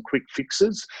for some quick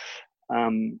fixes,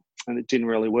 and it didn't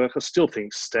really work. I still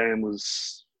think Stan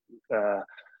was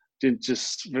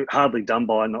just hardly done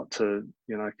by not to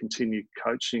continue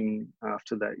coaching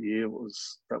after that year.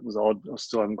 That was odd. I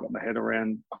still haven't got my head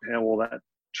around how all that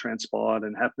transpired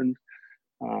and happened.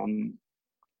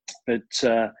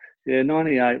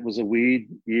 98 was a weird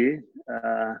year.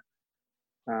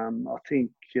 I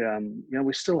think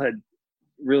we still had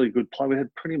really good play. We had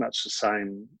pretty much the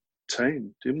same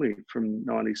team, didn't we, from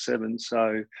 97?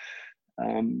 So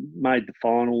made the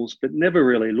finals, but never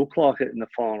really looked like it in the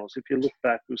finals. If you look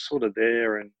back, we were sort of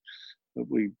there, and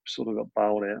we sort of got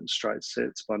bailed out in straight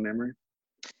sets by memory.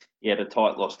 Yeah, the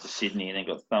tight loss to Sydney and then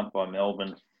got thumped by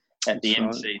Melbourne. at the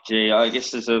That's MCG. I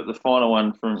guess there's the final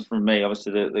one from me.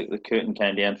 Obviously, the curtain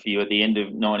came down for you at the end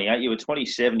of '98. You were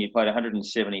 27. You played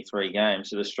 173 games.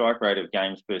 So the strike rate of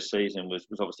games per season was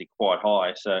obviously quite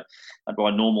high. So by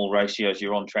normal ratios,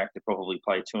 you're on track to probably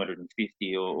play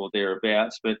 250 or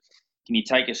thereabouts. But can you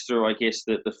take us through, I guess,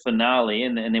 the finale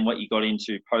and then what you got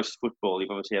into post-football?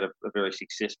 You've obviously had a very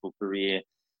successful career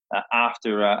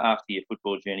after your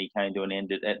football journey came to an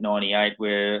end at '98,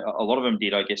 where a lot of them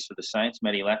did, I guess, for the Saints.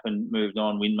 Matty Lappin moved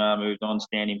on, Winmar moved on,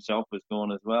 Stan himself was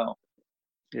gone as well.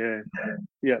 Yeah.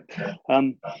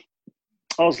 I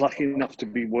was lucky enough to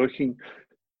be working.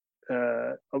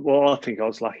 I think I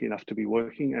was lucky enough to be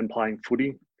working and playing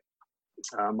footy.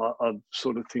 I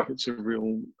sort of think it's a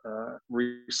real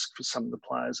risk for some of the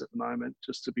players at the moment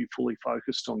just to be fully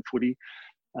focused on footy.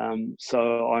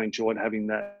 So I enjoyed having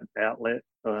that outlet.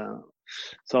 So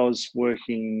I was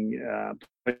working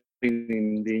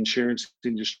in the insurance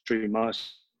industry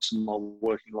most of my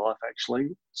working life, actually.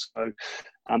 So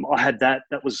I had that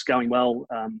was going well.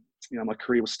 My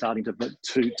career was starting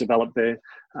to develop there.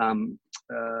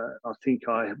 I think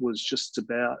I was just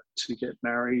about to get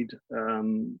married.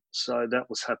 So that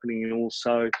was happening. And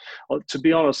also, to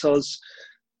be honest,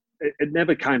 it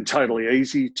never came totally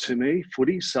easy to me,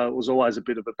 footy. So it was always a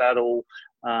bit of a battle,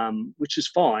 which is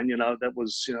fine. That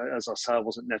was, as I say, I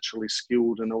wasn't naturally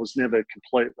skilled and I was never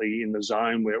completely in the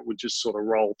zone where it would just sort of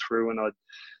roll through and I'd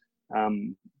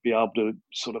be able to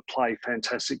sort of play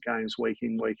fantastic games week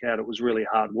in, week out. It was really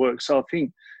hard work. So I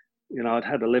think, I'd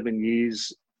had 11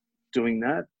 years doing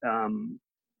that.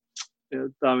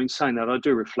 Though in saying that, I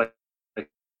do reflect, I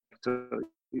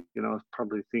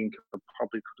probably think I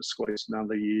probably could have squeezed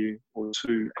another year or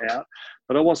two out,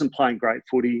 but I wasn't playing great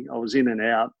footy. I was in and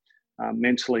out.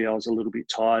 Mentally, I was a little bit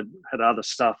tired, had other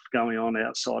stuff going on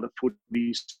outside of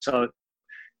footy. So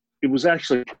it was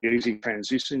actually a pretty easy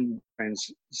transition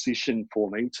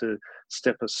for me to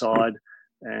step aside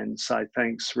and say,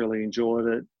 thanks, really enjoyed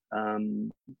it.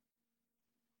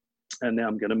 And now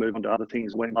I'm going to move on to other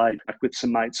things. Went back with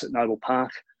some mates at Noble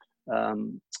Park. I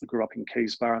grew up in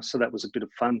Keysborough, so that was a bit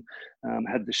of fun.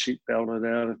 Had the shit belted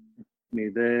out of me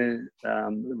there. It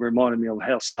reminded me of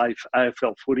how safe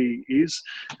AFL footy is.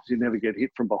 You never get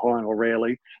hit from behind, or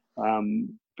rarely. But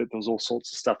there was all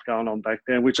sorts of stuff going on back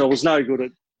then, which I was no good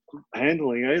at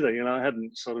handling either. I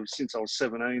hadn't sort of, since I was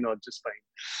 17, I'd just been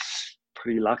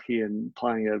pretty lucky, and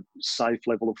playing a safe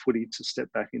level of footy to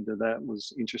step back into that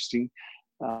was interesting.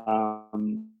 But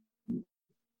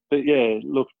yeah,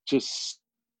 look, just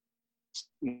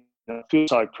I feel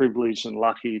so privileged and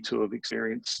lucky to have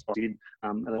experienced an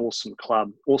awesome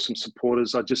club, awesome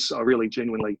supporters. I really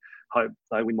genuinely hope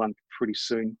they win one pretty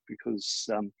soon, because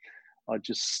I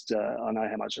know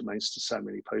how much it means to so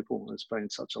many people. It's been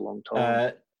such a long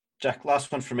time. Jack,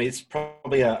 last one for me. It's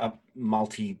probably a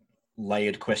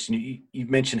multi-layered question. You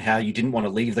mentioned how you didn't want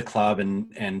to leave the club,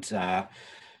 and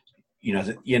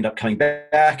you end up coming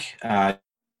back.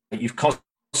 You've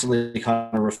constantly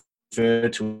kind of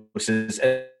referred to us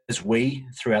as we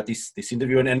throughout this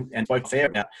interview, and spoke fair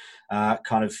about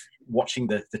kind of watching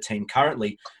the team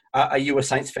currently. Are you a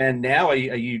Saints fan now? Are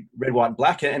you red, white and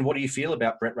black? And what do you feel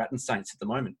about Brett Ratton's Saints at the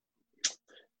moment?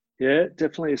 Yeah,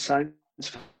 definitely a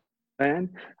Saints fan.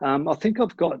 I think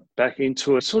I've got back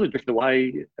into it, sort of drift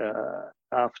away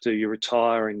after you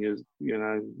retire and you're,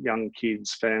 young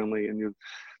kids, family, and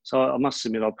so I must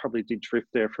admit I probably did drift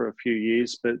there for a few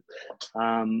years, but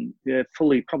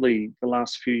fully probably the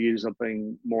last few years I've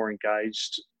been more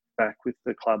engaged back with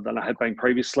the club than I had been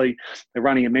previously. They're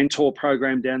running a mentor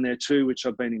program down there too, which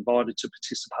I've been invited to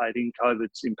participate in.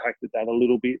 COVID's impacted that a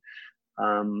little bit,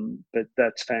 but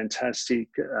that's fantastic.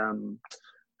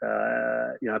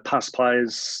 Past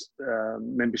players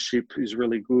membership is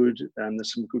really good, and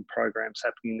there's some good programs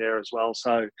happening there as well.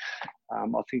 So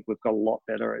I think we've got a lot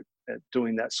better at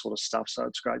doing that sort of stuff. So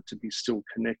it's great to be still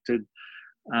connected.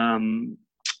 And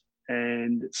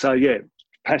so, yeah,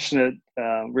 passionate,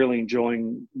 really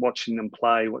enjoying watching them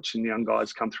play, watching the young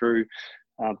guys come through.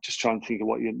 Just trying to think of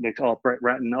what your next. Oh, Brett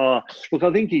Ratton. Oh, look,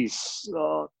 I think he's.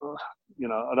 I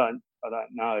don't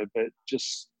know, but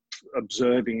just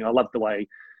observing. I love the way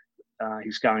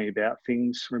he's going about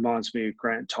things. Reminds me of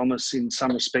Grant Thomas in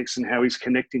some respects, and how he's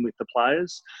connecting with the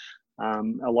players.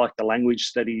 I like the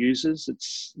language that he uses.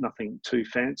 It's nothing too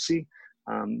fancy,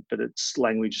 but it's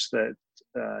language that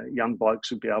young blokes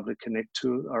would be able to connect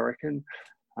to, I reckon.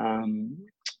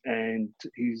 And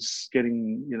he's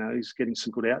getting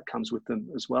some good outcomes with them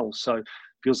as well. So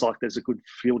feels like there's a good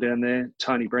feel down there.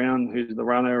 Tony Brown, who's the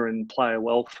runner and player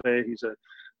welfare, he's a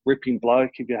ripping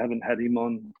bloke. If you haven't had him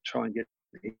on, try and get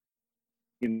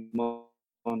him on.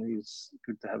 He's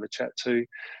good to have a chat to.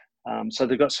 So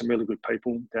they've got some really good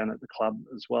people down at the club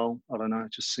as well. I don't know,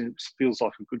 it just feels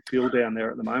like a good feel down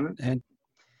there at the moment. And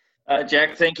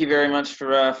Jack, thank you very much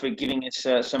for giving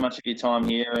us so much of your time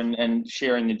here and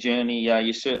sharing the journey.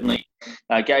 You certainly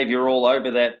gave your all over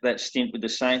that stint with the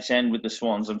Saints and with the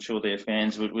Swans. I'm sure their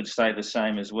fans would say the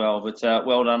same as well. But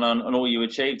well done on all you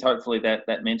achieved. Hopefully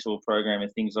that mentor program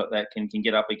and things like that can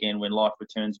get up again when life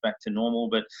returns back to normal.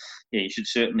 But yeah, you should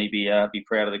certainly be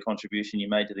proud of the contribution you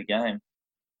made to the game.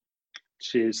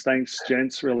 Cheers. Thanks,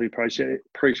 gents. Really appreciate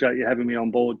you having me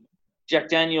on board. Jack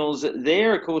Daniels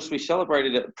there. Of course, we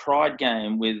celebrated a Pride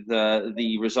game with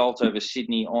the result over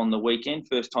Sydney on the weekend.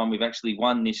 First time we've actually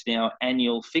won this now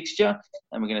annual fixture,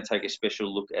 and we're going to take a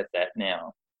special look at that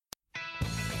now.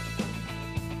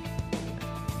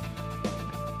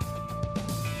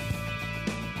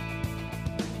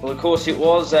 Well, of course, it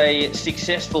was a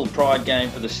successful Pride game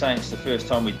for the Saints, the first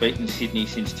time we'd beaten Sydney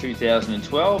since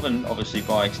 2012, and obviously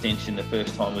by extension the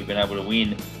first time we've been able to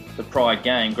win the Pride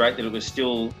game. Great that it was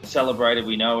still celebrated,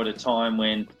 we know, at a time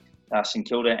when St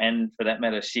Kilda and, for that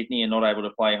matter, Sydney are not able to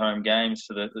play home games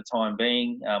for the time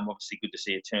being. Obviously good to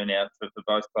see a turnout for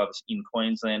both clubs in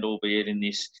Queensland, albeit in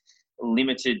this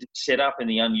limited setup and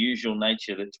the unusual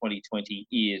nature that 2020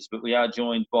 is. But we are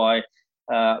joined by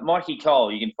Mikey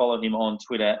Cole. You can follow him on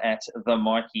Twitter at the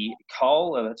Mikey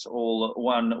Cole. That's all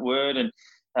one word. And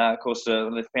of course,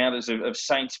 the founders of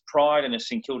Saints Pride and a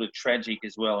St Kilda Tragic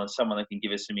as well, and someone that can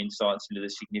give us some insights into the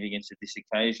significance of this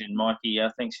occasion. Mikey,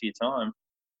 thanks for your time.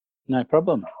 No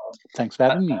problem. Thanks for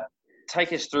having me.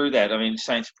 Take us through that. I mean,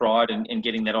 Saints Pride and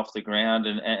getting that off the ground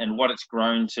and what it's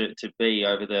grown to be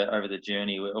over the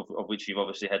journey of which you've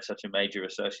obviously had such a major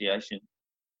association.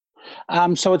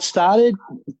 So it started.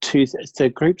 The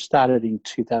group started in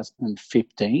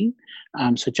 2015.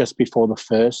 So just before the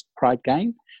first Pride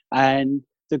game, and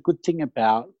the good thing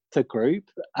about the group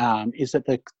is that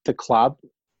the club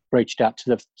reached out to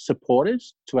the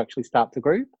supporters to actually start the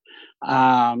group.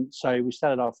 So we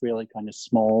started off really kind of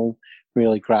small,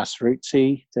 really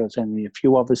grassrootsy. There was only a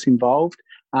few of us involved.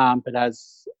 But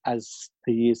as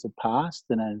the years have passed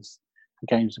and as the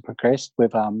games have progressed,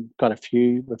 we've had a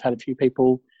few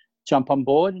people jump on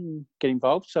board and get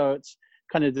involved. So it's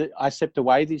kind of I stepped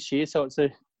away this year, so it's the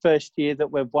first year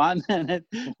that we've won, and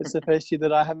it's the first year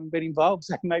that I haven't been involved.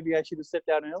 So maybe I should have stepped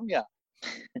out earlier.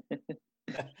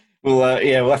 Well,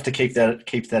 yeah, we'll have to keep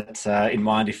that in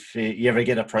mind if you ever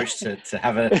get approached to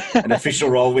have an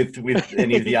official role with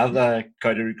any of the other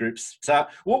coterie groups. So,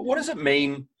 what does it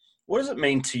mean? What does it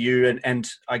mean to you, and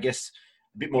I guess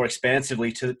a bit more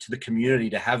expansively to the community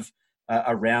to have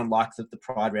a round like the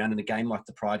Pride round and a game like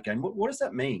the Pride game? What does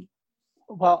that mean?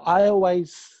 Well, I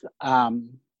always,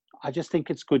 I just think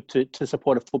it's good to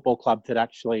support a football club that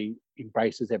actually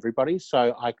embraces everybody.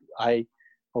 So I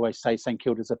always say St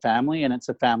Kilda's a family, and it's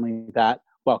a family that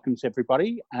welcomes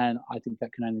everybody, and I think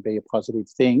that can only be a positive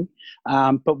thing.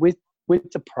 But with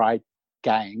the Pride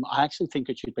game, I actually think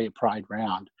it should be a Pride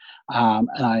round. And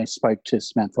I spoke to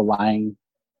Samantha Lane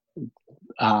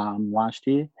last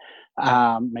year,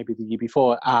 maybe the year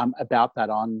before, about that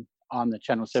on the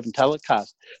Channel 7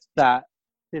 telecast, that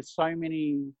there's so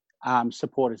many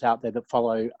supporters out there that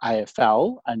follow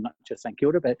AFL, and not just St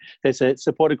Kilda, but there's a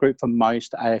supporter group for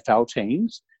most AFL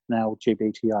teams, an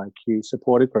LGBTIQ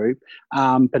supporter group,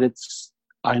 but it's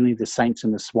only the Saints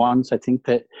and the Swans, I think,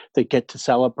 that get to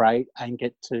celebrate and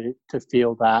get to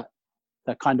feel that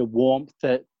kind of warmth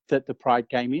that the Pride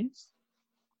game is.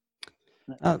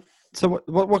 So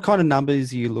what kind of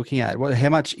numbers are you looking at? How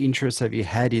much interest have you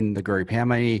had in the group? How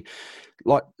many,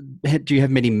 do you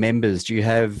have many members? Do you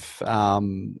have,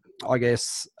 I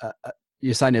guess,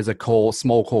 you're saying there's a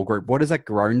small core group. What has that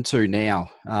grown to now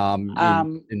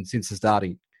since the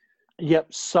starting?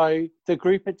 Yep. So the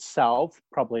group itself,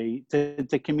 probably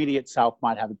the committee itself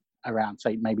might have around,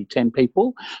 say, maybe 10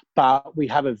 people, but we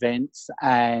have events.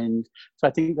 And so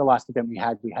I think the last event we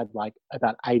had like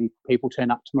about 80 people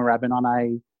turn up to Moorabbin on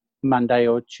a Monday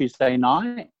or Tuesday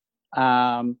night.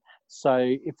 So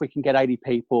if we can get 80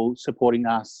 people supporting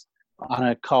us on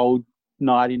a cold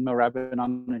night in Moorabbin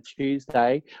on a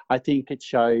Tuesday, I think it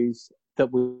shows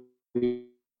that we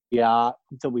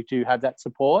do have that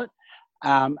support.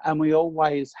 And we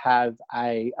always have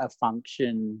a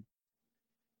function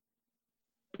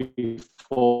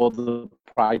before the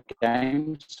Pride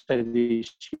Games. So this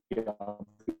year,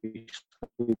 obviously,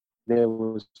 there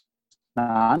was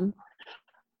none.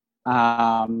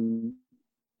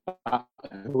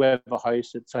 Whoever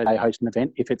hosts it, so they host an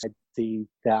event if it's the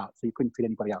out, so you couldn't fit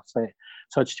anybody else there.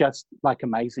 So it's just like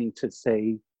amazing to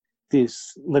see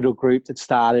this little group that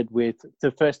started with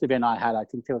the first event I had. I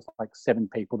think there was like 7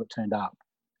 people that turned up,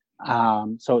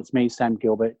 So it's me, Sam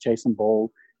Gilbert, Jason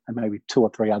Ball, and maybe 2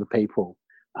 or 3 other people.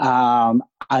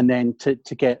 And then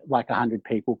to get like 100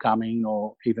 people coming,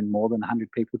 or even more than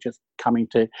 100 people just coming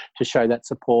to show that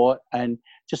support, and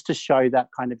just to show that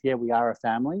kind of, yeah, we are a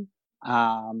family.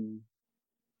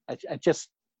 It's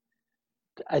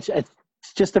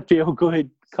just a feel good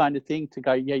kind of thing to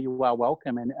go, yeah, you are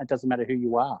welcome, and it doesn't matter who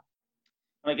you are.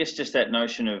 I guess just that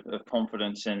notion of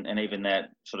confidence and even that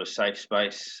sort of safe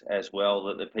space as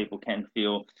well, that people can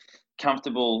feel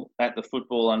comfortable at the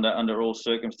football under all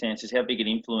circumstances. How big an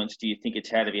influence do you think it's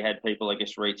had? Have you had people, I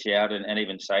guess, reach out and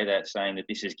even saying that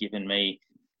this has given me,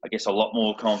 I guess, a lot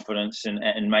more confidence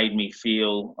and made me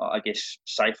feel, I guess,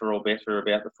 safer or better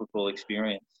about the football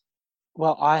experience?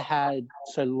 Well,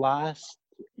 last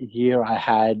year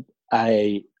I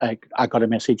got a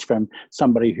message from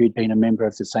somebody who'd been a member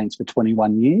of the Saints for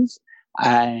 21 years,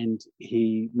 and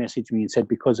he messaged me and said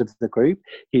because of the group,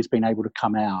 he's been able to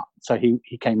come out. So he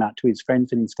came out to his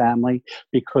friends and his family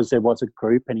because there was a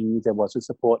group and he knew there was a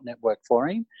support network for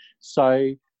him.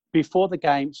 So before the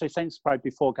game, Saints Pro,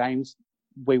 before games,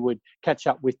 we would catch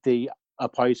up with the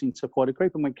opposing supporter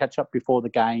group, and we'd catch up before the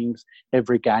games.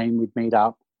 Every game we'd meet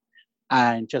up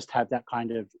and just have that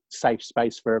kind of safe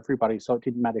space for everybody. So it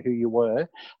didn't matter who you were,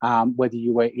 whether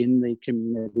you were in the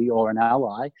community or an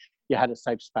ally, you had a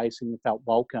safe space and you felt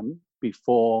welcome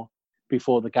before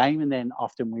the game. And then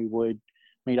often we would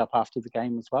meet up after the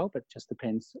game as well, but just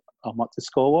depends on what the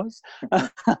score was.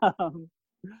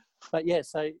 But yeah,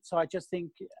 so I just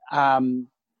think for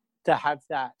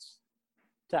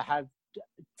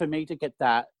me to get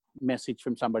that message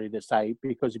from somebody to say,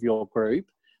 because of your group,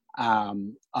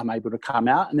 I'm able to come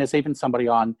out. And there's even somebody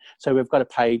on, so we've got a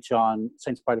page on,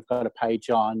 Saints Pro have got a page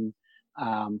on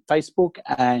Facebook,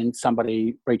 and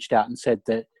somebody reached out and said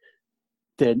that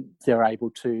they're able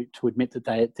to admit that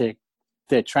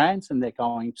they're trans, and they're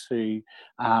going to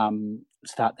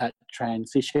start that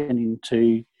transition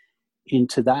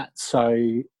into that.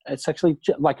 So it's actually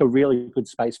like a really good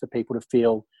space for people to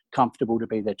feel comfortable to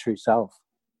be their true self.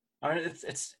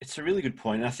 It's a really good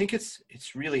point. And I think it's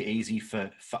really easy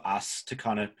for us to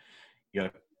kind of,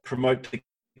 promote the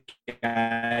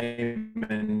game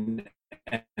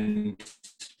and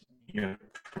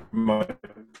promote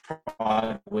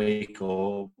Pride Week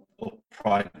or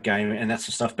Pride Game and that sort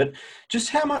of stuff. But just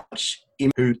how much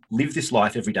who live this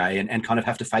life every day and kind of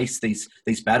have to face these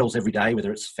battles every day,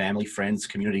 whether it's family, friends,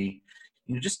 community,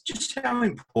 just how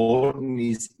important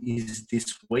is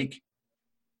this week?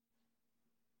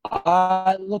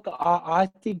 Look, I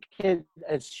think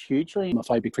it's hugely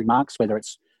homophobic remarks, whether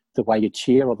it's the way you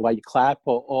cheer or the way you clap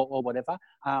or whatever.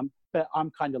 But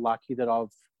I'm kind of lucky that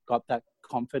I've got that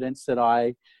confidence that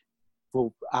I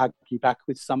will argue back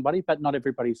with somebody, but not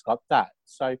everybody's got that.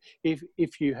 So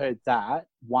if you heard that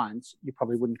once, you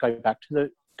probably wouldn't go back to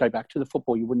the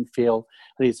football. You wouldn't feel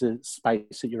there's a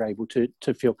space that you're able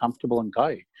to feel comfortable and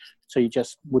go. So you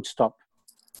just would stop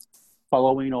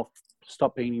following or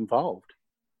stop being involved.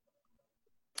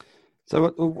 So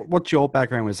what's your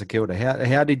background with St Kilda?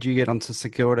 How did you get onto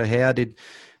St Kilda? How did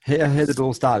it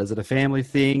all start? Is it a family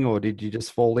thing, or did you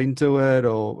just fall into it,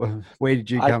 or where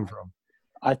did you come from?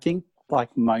 I think like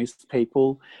most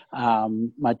people,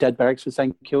 my dad barracks for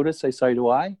St Kilda, so do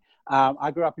I.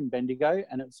 I grew up in Bendigo,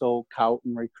 and it's all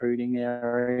Carlton recruiting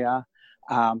area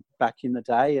back in the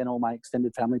day, and all my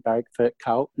extended family barrack for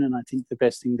Carlton, and I think the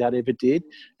best thing that ever did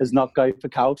is not go for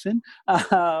Carlton.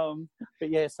 But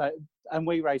yeah, and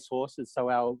we race horses, so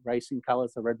our racing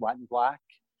colours are red, white and black.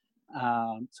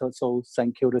 So it's all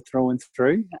St Kilda through and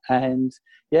through. And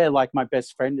yeah, like my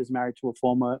best friend is married to a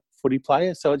former footy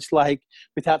player, so it's like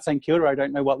without St Kilda, I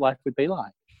don't know what life would be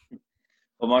like.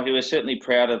 Well, Mikey, we're certainly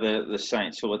proud of the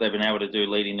Saints for what they've been able to do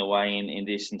leading the way in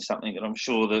this, and something that I'm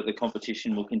sure that the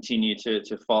competition will continue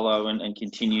to follow and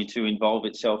continue to involve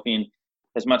itself in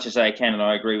as much as they can. And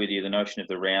I agree with you, the notion of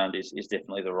the round is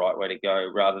definitely the right way to go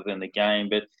rather than the game.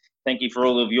 But thank you for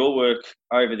all of your work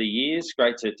over the years.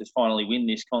 Great to finally win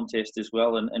this contest as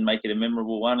well and make it a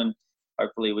memorable one. And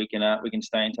hopefully we can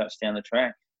stay in touch down the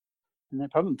track. No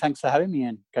problem. Thanks for having me,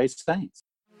 and go Saints.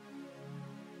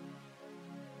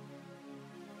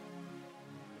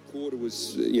 Quarter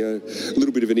was, a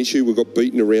little bit of an issue. We got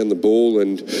beaten around the ball,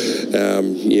 and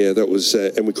that was,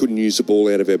 and we couldn't use the ball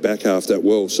out of our back half that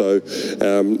well. So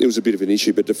it was a bit of an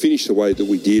issue. But to finish the way that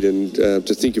we did, and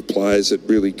to think of players that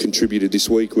really contributed this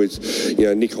week, with,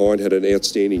 Nick Hine had an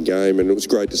outstanding game, and it was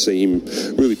great to see him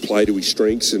really play to his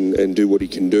strengths and do what he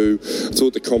can do. I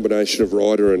thought the combination of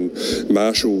Ryder and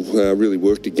Marshall really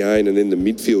worked again, and then the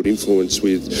midfield influence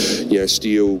with,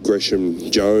 Steele,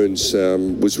 Gresham, Jones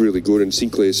was really good, and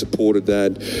Sinclair supported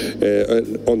that.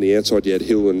 On the outside, you had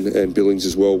Hill and Billings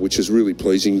as well, which is really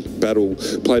pleasing. Battle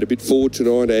played a bit forward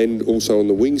tonight and also on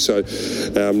the wing, so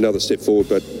another step forward.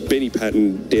 But Benny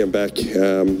Patton down back,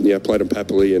 played on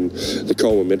Papali and the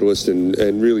Coleman medalist,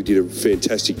 and really did a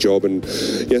fantastic job. And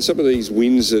some of these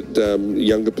wins that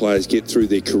younger players get through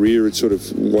their career, it's sort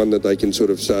of one that they can sort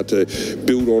of start to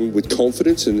build on with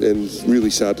confidence and really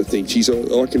start to think, geez,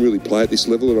 I can really play at this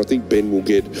level. And I think Ben will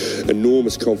get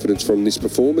enormous confidence from this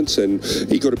performance, and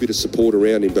he got a bit of support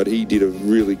around him, but he did a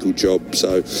really good job.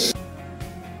 So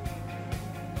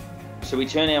we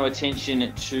turn our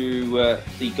attention to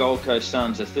the Gold Coast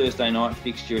Suns, a Thursday night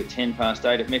fixture at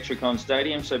 8:10 at Metricon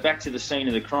Stadium. So back to the scene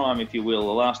of the crime, if you will.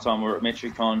 The last time we were at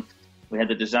Metricon, we had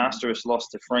the disastrous loss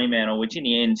to Fremantle, which in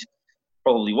the end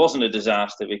probably wasn't a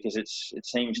disaster because it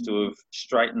seems to have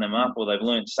straightened them up, or they've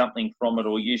learned something from it,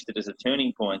 or used it as a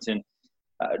turning point. And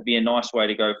it'd be a nice way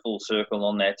to go full circle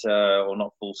on that, or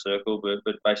not full circle,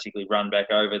 but basically run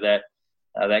back over that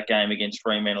game against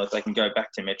Fremantle if they can go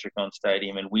back to Metricon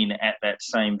Stadium and win at that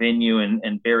same venue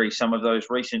and bury some of those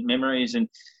recent memories.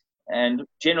 And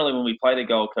generally when we play the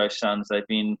Gold Coast Suns, they've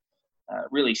been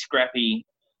really scrappy,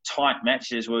 tight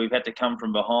matches where we've had to come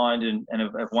from behind and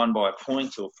have won by a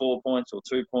point or 4 points or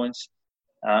 2 points.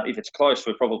 If it's close,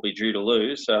 we're probably due to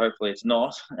lose, so hopefully it's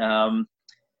not.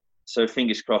 So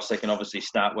fingers crossed they can obviously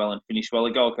start well and finish well.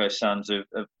 The Gold Coast Suns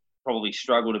have probably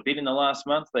struggled a bit in the last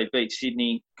month. They beat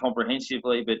Sydney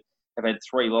comprehensively, but have had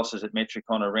 3 losses at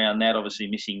Metricon around that, obviously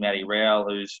missing Matty Rowell,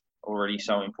 who's already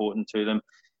so important to them.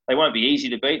 They won't be easy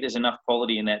to beat. There's enough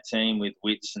quality in that team with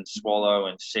Witts and Swallow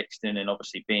and Sexton and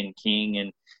obviously Ben King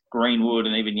and Greenwood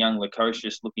and even young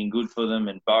Lukosius looking good for them,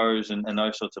 and Bowes and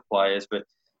those sorts of players. But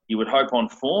you would hope on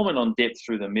form and on depth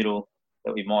through the middle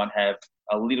that we might have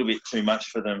a little bit too much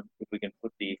for them if we can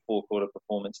put the 4-quarter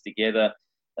performance together.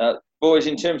 Boys,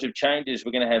 in terms of changes,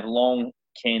 we're going to have Long,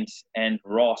 Kent and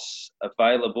Ross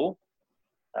available.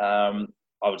 I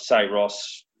would say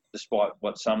Ross, despite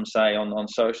what some say on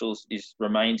socials,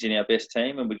 remains in our best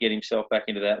team and would get himself back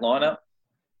into that lineup.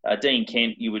 Dean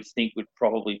Kent, you would think, would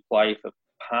probably play for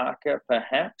Parker,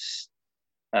 perhaps.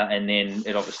 And then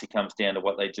it obviously comes down to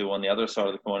what they do on the other side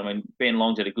of the coin. I mean, Ben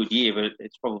Long's had a good year, but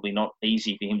it's probably not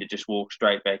easy for him to just walk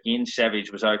straight back in.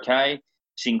 Savage was okay.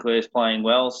 Sinclair's playing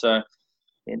well. So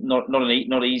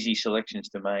not easy selections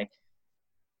to make.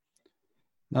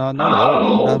 No, not at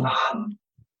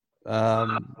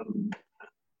all.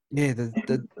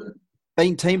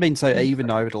 The team being so even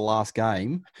over the last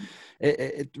game,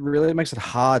 it really makes it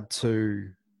hard to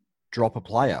drop a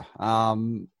player.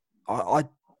 I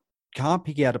can't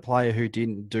pick out a player who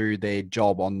didn't do their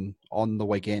job on the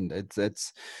weekend.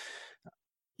 It's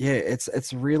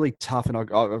really tough, and I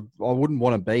wouldn't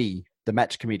want to be the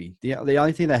match committee. The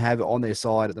only thing they have on their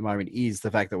side at the moment is the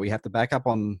fact that we have to back up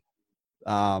on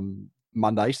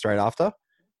Monday straight after,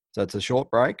 so it's a short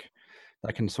break.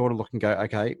 They can sort of look and go,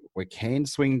 okay, we can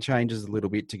swing changes a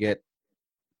little bit to get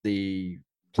the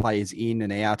players in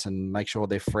and out and make sure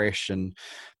they're fresh.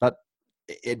 But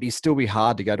it'd still be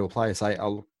hard to go to a player and say,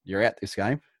 "Oh, you're out this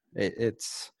game." It'd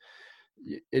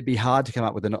be hard to come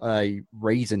up with a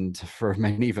reason for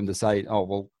many of them to say, "Oh,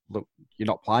 well, look, you're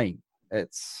not playing."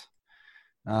 It's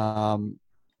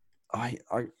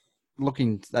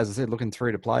looking, as I said, looking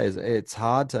through the players, it's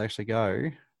hard to actually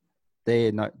go,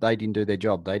 they didn't do their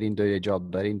job. They didn't do their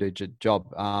job. They didn't do their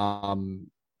job.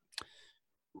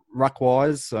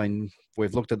 Ruck-wise, I mean,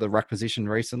 we've looked at the ruck position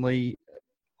recently.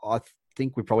 I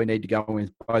think we probably need to go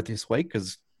with both this week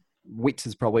because Witts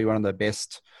is probably one of the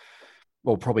best,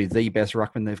 well, probably the best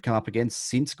ruckman they've come up against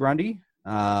since Grundy.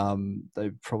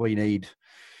 They probably need,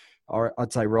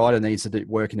 I'd say Ryder needs to do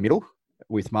work in the middle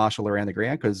with Marshall around the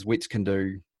ground because Witts can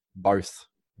do both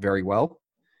very well.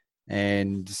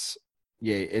 And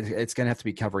yeah, it's going to have to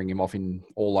be covering him off in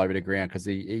all over the ground because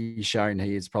he's shown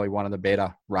he is probably one of the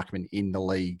better ruckmen in the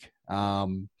league.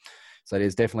 So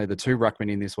there's definitely the 2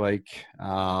 ruckmen in this week.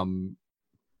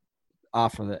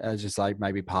 After, as you say,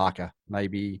 maybe Parker,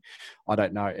 maybe, I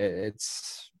don't know.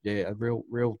 It's a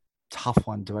real tough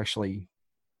one to actually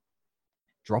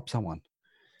drop someone.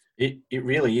 It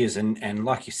really is, and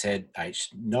like you said, H,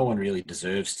 no one really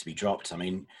deserves to be dropped. I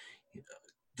mean,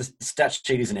 the stat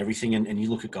sheet isn't everything, and you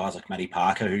look at guys like Matty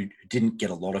Parker who didn't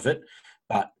get a lot of it,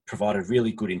 but provided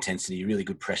really good intensity, really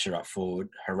good pressure up forward,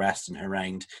 harassed and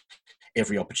harangued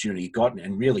every opportunity he got,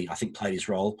 and really, I think, played his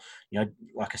role. You know,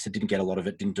 like I said, didn't get a lot of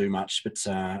it, didn't do much, but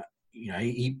you know,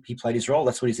 he played his role.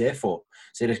 That's what he's there for.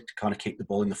 He's there to kind of keep the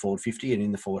ball in the forward 50 and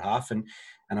in the forward half, and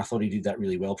I thought he did that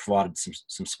really well. Provided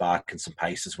some spark and some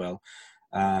pace as well.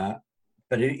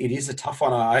 but it is a tough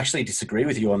one. I actually disagree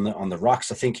with you on the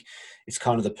rucks. I think it's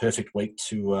kind of the perfect week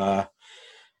to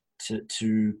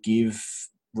give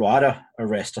Ryder a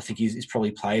rest. I think he's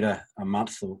probably played a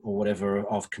month or whatever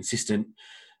of consistent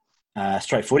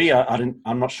straight footy. I'm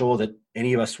not sure that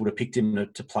any of us would have picked him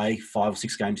to play 5 or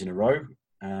 6 games in a row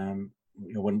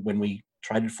when we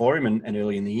traded for him and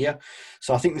early in the year.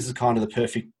 So I think this is kind of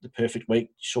the perfect week,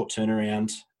 short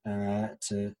turnaround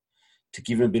to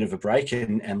give him a bit of a break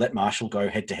and let Marshall go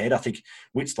head to head. I think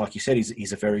Witts, like you said,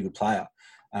 he's a very good player,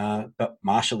 but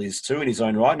Marshall is too in his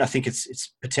own right. And I think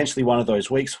it's potentially one of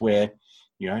those weeks where,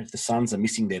 if the Suns are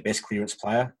missing their best clearance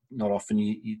player, not often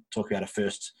you talk about a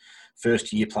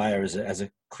first year player as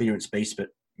a clearance beast, but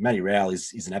Matty Rowell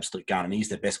is an absolute gun and he's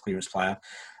their best clearance player.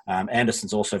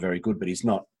 Anderson's also very good, but he's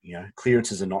not,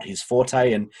 clearances are not his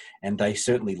forte and they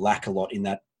certainly lack a lot in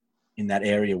that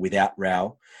area without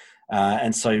Rowell.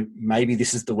 And so maybe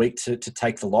this is the week to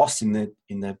take the loss in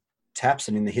the taps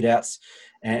and in the hitouts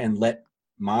and let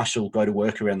Marshall go to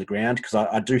work around the ground. Because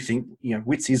I do think,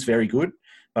 Witts is very good,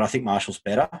 but I think Marshall's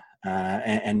better.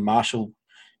 And Marshall,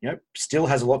 still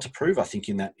has a lot to prove, I think,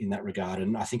 in that regard.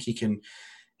 And I think he can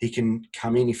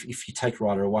come in if you take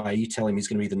Ryder away, you tell him he's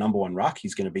going to be the number one ruck,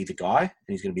 he's going to be the guy, and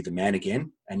he's going to be the man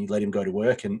again, and you let him go to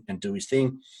work and do his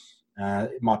thing.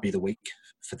 It might be the week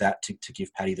for that to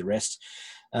give Paddy the rest.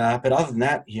 But other than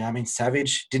that,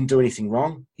 Savage didn't do anything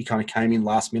wrong. He kind of came in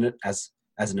last minute as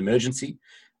an emergency.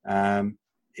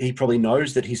 He probably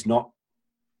knows that he's not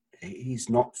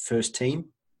first team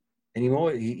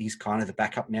anymore. He's kind of the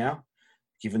backup now,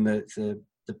 given the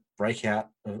breakout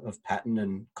of Patton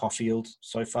and Caulfield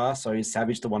so far. So is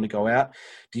Savage the one to go out?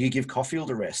 Do you give Caulfield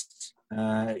a rest?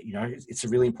 It's a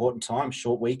really important time,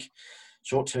 short week,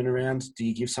 short turnaround. Do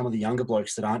you give some of the younger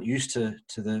blokes that aren't used to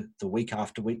the week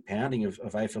after week pounding of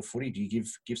AFL footy, do you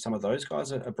give some of those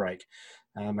guys a break?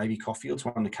 Maybe Caulfield's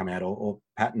one to come out or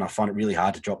Patton. I find it really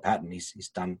hard to drop Patton.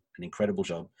 He's done an incredible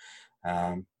job.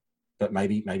 But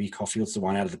maybe Caulfield's the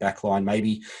one out of the back line.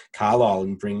 Maybe Carlisle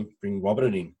and bring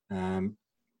Robertson in.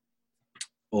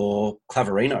 Or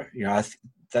Claverino,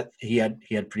 that he had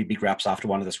pretty big raps after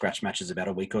one of the scratch matches about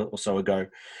a week or so ago.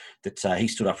 That he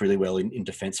stood up really well in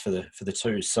defence for the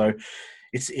twos. So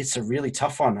it's a really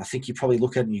tough one. I think you probably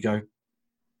look at it and you go,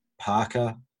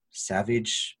 Parker,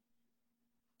 Savage,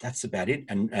 that's about it,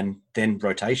 and then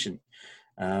rotation,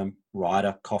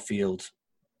 Ryder, Caulfield,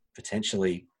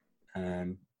 potentially.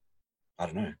 I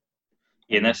don't know.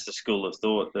 Yeah, and that's the school of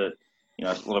thought that.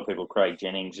 A lot of people, Craig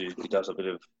Jennings, who does a bit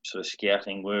of sort of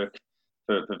scouting work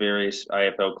for various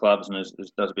AFL clubs and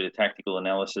does a bit of tactical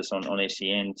analysis on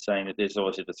SEN, saying that there's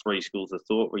obviously the 3 schools of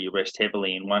thought where you rest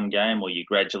heavily in one game or you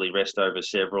gradually rest over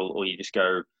several or you just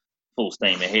go full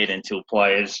steam ahead until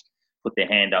players put their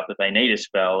hand up that they need a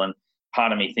spell. And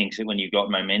part of me thinks that when you've got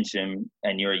momentum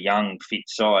and you're a young, fit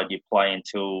side, you play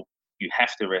until you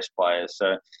have to rest players.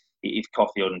 So if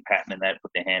Caulfield and Patton and that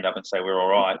put their hand up and say we're all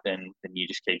right, then you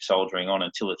just keep soldiering on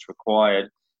until it's required.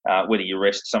 Whether you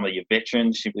rest some of your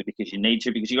veterans simply because you need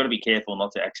to, because you've got to be careful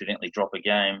not to accidentally drop a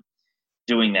game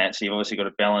doing that. So you've obviously got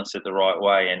to balance it the right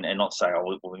way and not say,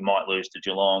 we might lose to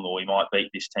Geelong or we might beat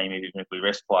this team even if we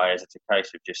rest players. It's a case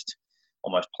of just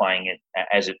almost playing it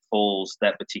as it falls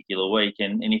that particular week.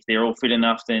 And if they're all fit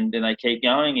enough, then they keep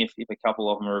going. If a couple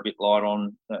of them are a bit light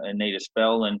on and need a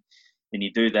spell, and then you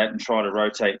do that and try to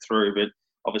rotate through. But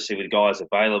obviously with guys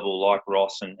available like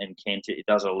Ross and Kent, it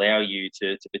does allow you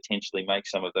to potentially make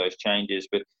some of those changes.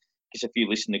 But just a few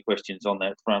listener questions on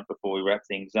that front before we wrap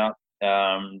things up.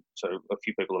 So a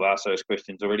few people have asked those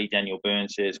questions already. Daniel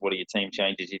Burns says, what are your team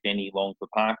changes, if any, long for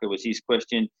Parker, was his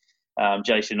question.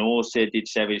 Jason Orr said, did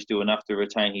Savage do enough to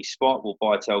retain his spot? Will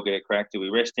Bytel get a crack? Do we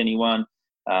rest anyone?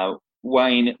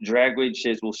 Wayne Dragwich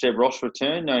says, will Seb Ross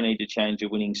return? No need to change a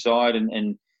winning side.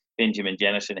 And Benjamin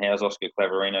Jannison, how's Oscar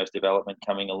Claverino's development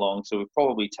coming along? So we've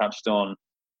probably touched on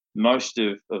most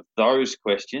of those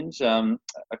questions. A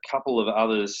couple of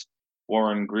others,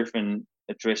 Warren Griffin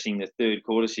addressing the third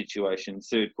quarter situation.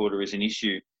 Third quarter is an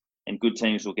issue and good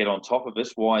teams will get on top of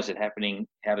us. Why is it happening?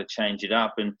 How to change it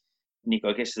up? And Nick,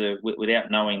 I guess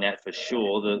without knowing that for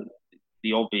sure,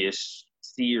 the obvious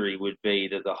theory would be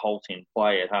that the halt in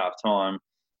play at halftime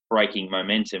breaking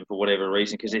momentum for whatever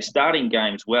reason, because they're starting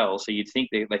games well, so you'd think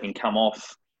they can come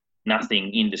off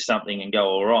nothing into something and go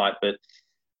all right, but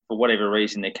for whatever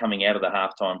reason they're coming out of the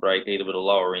halftime break either with a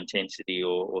lower intensity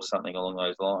or something along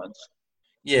those lines.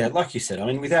 Yeah, like you said, I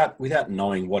mean, without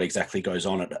knowing what exactly goes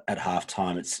on at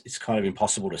halftime, it's kind of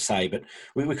impossible to say, but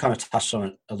we kind of touched on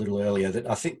it a little earlier that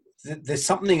I think there's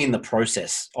something in the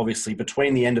process, obviously,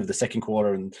 between the end of the second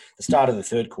quarter and the start of the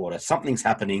third quarter. Something's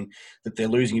happening that they're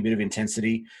losing a bit of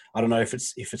intensity. I don't know if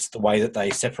it's the way that they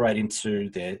separate into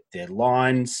their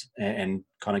lines and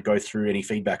kind of go through any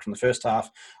feedback from the first half.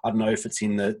 I don't know if it's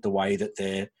in the way that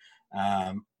they're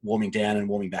warming down and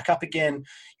warming back up again.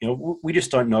 You know, we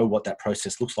just don't know what that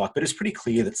process looks like, but it's pretty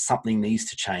clear that something needs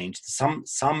to change.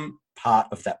 Some part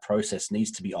of that process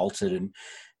needs to be altered,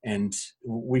 and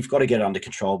we've got to get it under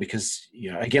control because,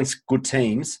 you know, against good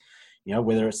teams, you know,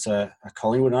 whether it's a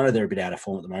Collingwood, I know they're a bit out of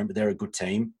form at the moment, but they're a good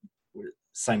team.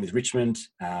 Same with Richmond.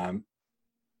 You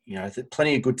know,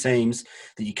 plenty of good teams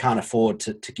that you can't afford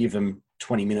to give them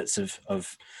 20 minutes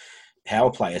of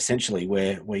power play, essentially,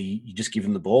 where you just give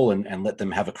them the ball and let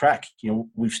them have a crack. You know,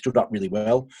 we've stood up really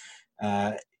well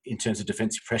in terms of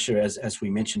defensive pressure, as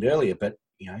we mentioned earlier. But,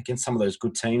 you know, against some of those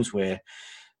good teams where,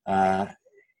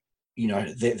 you know,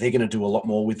 they're going to do a lot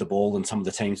more with the ball than some of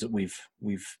the teams that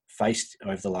we've faced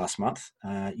over the last month.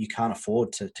 You can't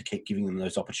afford to keep giving them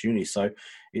those opportunities. So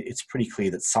it's pretty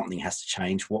clear that something has to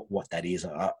change. What that is,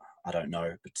 I don't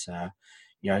know. But,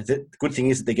 you know, the good thing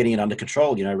is that they're getting it under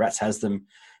control. You know, Rats has them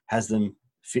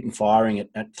fit and firing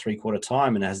at 3/4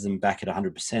 time and has them back at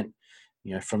 100%,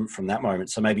 you know, from that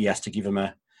moment. So maybe he has to give them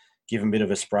a bit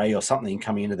of a spray or something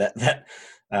coming into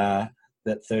that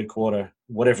third quarter,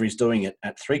 whatever he's doing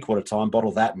at 3/4 time,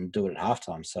 bottle that and do it at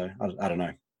halftime. So I don't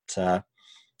know. But,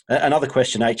 another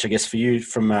question, H, I guess for you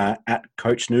from at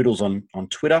Coach Noodles on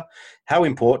Twitter. How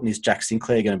important is Jack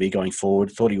Sinclair going to be going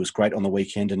forward? Thought he was great on the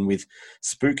weekend, and with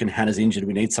Spook and Hannah's injured,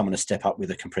 we need someone to step up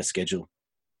with a compressed schedule.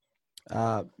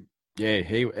 Yeah,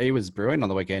 he was brilliant on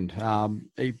the weekend.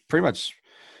 He pretty much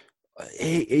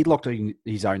he locked in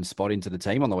his own spot into the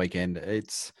team on the weekend.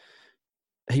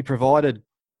 He provided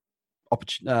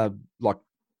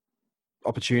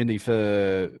opportunity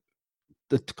for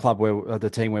the club where the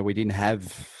team where we didn't have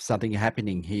something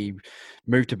happening. He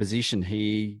moved to position.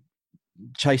 He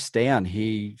chased down.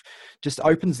 He just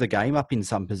opens the game up in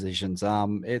some positions.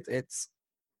 It's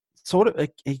sort of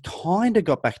he kind of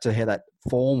got back to how that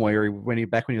form where when he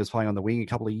was playing on the wing a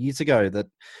couple of years ago, that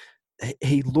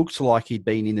he looked like he'd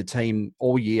been in the team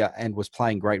all year and was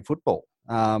playing great football.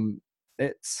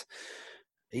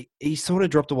 He sort of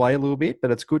dropped away a little bit, but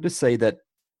it's good to see that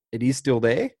it is still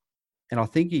there. And I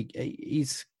think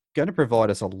he's going to provide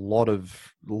us a lot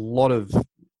of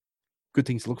good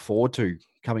things to look forward to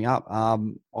coming up.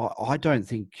 I don't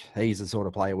think he's the sort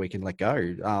of player we can let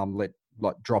go,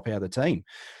 drop out of the team.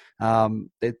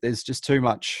 There's just too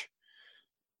much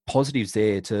positives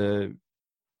there to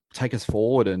take us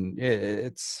forward, and yeah,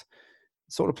 it's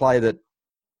sort of player that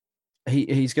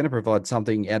he's going to provide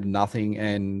something out of nothing.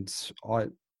 And I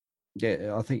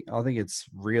think it's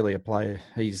really a player.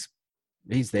 He's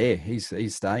there.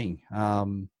 He's staying.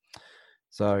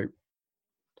 So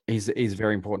he's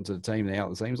very important to the team now.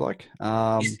 It seems like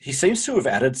he seems to have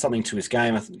added something to his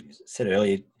game. I said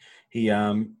earlier he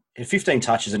had 15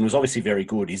 touches and was obviously very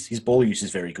good. His ball use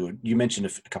is very good. You mentioned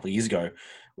a couple of years ago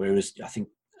where it was, I think,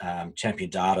 Champion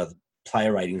Data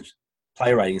player ratings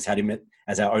had him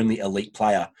as our only elite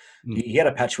player. He had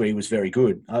a patch where he was very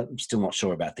good. I'm still not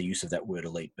sure about the use of that word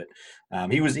elite, but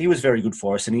he was very good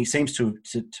for us, and he seems to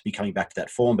be coming back to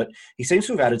that form. But he seems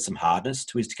to have added some hardness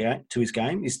to his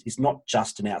game. He's not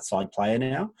just an outside player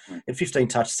now. At 15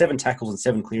 touches, 7 tackles and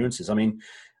 7 clearances. I mean,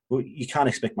 you can't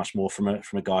expect much more from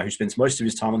a guy who spends most of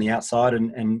his time on the outside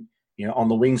and you know, on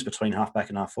the wings between halfback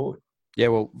and half forward. Yeah,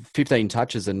 well, 15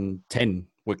 touches and 10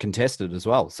 were contested as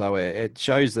well. So it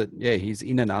shows that, yeah, he's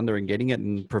in and under and getting it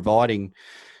and providing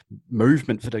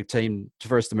movement for the team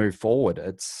for us to move forward.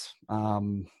 It's,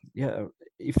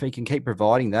 if he can keep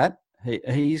providing that,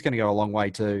 he's going to go a long way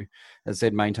to, as I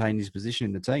said, maintain his position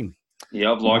in the team.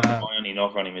 Yeah, I've liked him. My only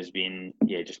knock on him has been,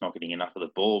 just not getting enough of the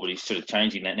ball, but he's sort of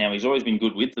changing that now. He's always been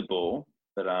good with the ball,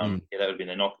 but that would have been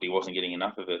the knock that he wasn't getting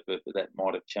enough of it, but that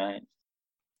might have changed.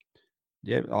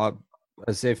 Yeah,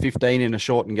 I said 15 in a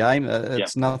shortened game.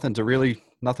 It's nothing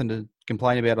to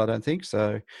complain about, I don't think.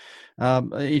 So,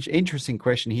 interesting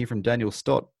question here from Daniel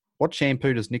Stott. What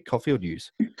shampoo does Nick Caulfield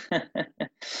use?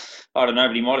 I don't know,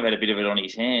 but he might have had a bit of it on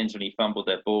his hands when he fumbled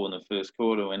that ball in the first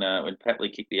quarter when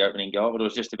Patley kicked the opening goal. But it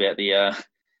was just about the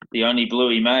only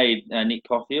blue he made, Nick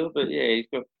Caulfield. But yeah, he's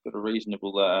got a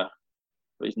reasonable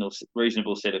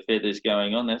set of feathers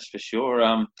going on. That's for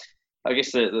sure. I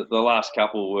guess the last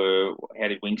couple were, how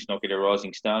did Winks not get a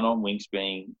rising start on? Winks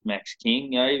being Max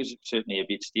King. He was certainly a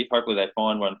bit stiff. Hopefully they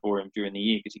find one for him during the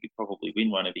year because he could probably win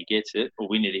one if he gets it, or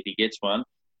win it if he gets one.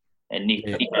 And Nick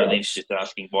O'Leary's just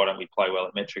asking, why don't we play well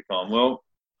at Metricon? Well,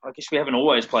 I guess we haven't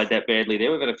always played that badly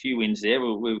there. We've had a few wins there.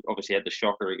 We've obviously had the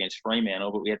shocker against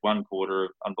Fremantle, but we had one quarter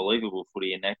of unbelievable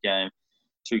footy in that game,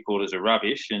 2 quarters of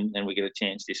rubbish, and we get a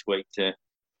chance this week to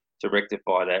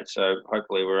rectify that. So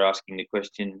hopefully we're asking the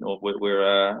question, or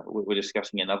we're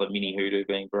discussing another mini hoodoo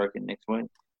being broken next week.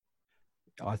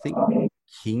 I think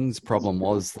King's problem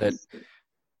was that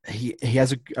he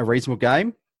has a reasonable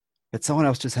game, but someone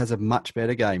else just has a much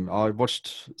better game. I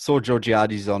saw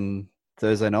Georgiades on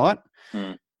Thursday night.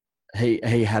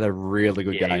 He had a really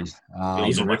good game.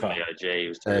 He's a ripper.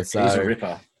 He's a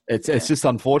ripper. It's just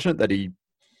unfortunate that he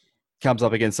comes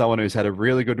up against someone who's had a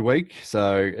really good week.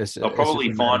 So they'll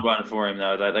probably find one for him,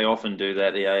 though. They often do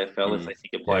that, the AFL. If they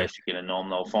think a player should get a nom,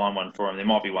 they'll find one for him. There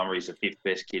might be one where he's the 5th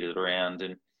best kid around,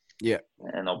 and he's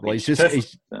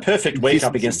perfect week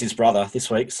up against his brother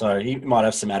this week, so he might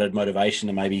have some added motivation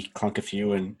to maybe clunk a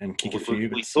few and kick a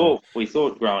few. We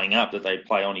thought growing up that they'd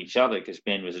play on each other because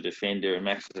Ben was a defender and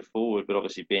Max was a forward, but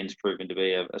obviously Ben's proven to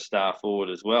be a star forward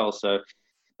as well. So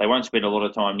they won't spend a lot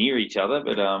of time near each other,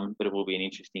 but it will be an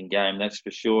interesting game, that's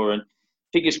for sure. And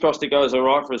fingers crossed it goes all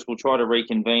right for us. We'll try to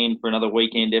reconvene for another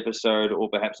weekend episode or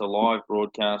perhaps a live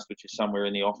broadcast, which is somewhere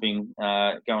in the offing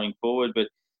going forward. But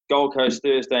Gold Coast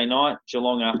Thursday night,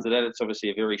 Geelong after that. It's obviously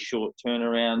a very short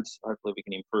turnaround. Hopefully we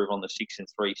can improve on the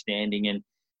 6-3 standing and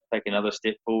take another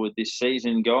step forward this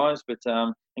season, guys. But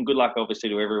and good luck, obviously,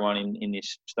 to everyone in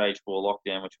this stage 4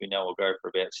 lockdown, which we know will go for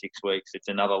about 6 weeks. It's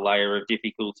another layer of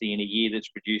difficulty in a year that's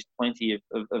produced plenty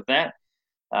of that.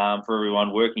 For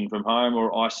everyone working from home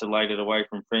or isolated away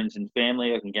from friends and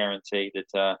family, I can guarantee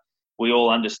that we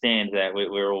all understand that.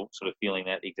 We're all sort of feeling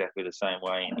that exactly the same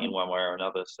way in one way or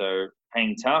another. So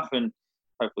hang tough, and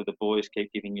hopefully the boys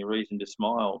keep giving you reason to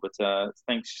smile. But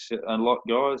thanks a lot,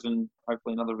 guys, and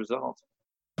hopefully another result.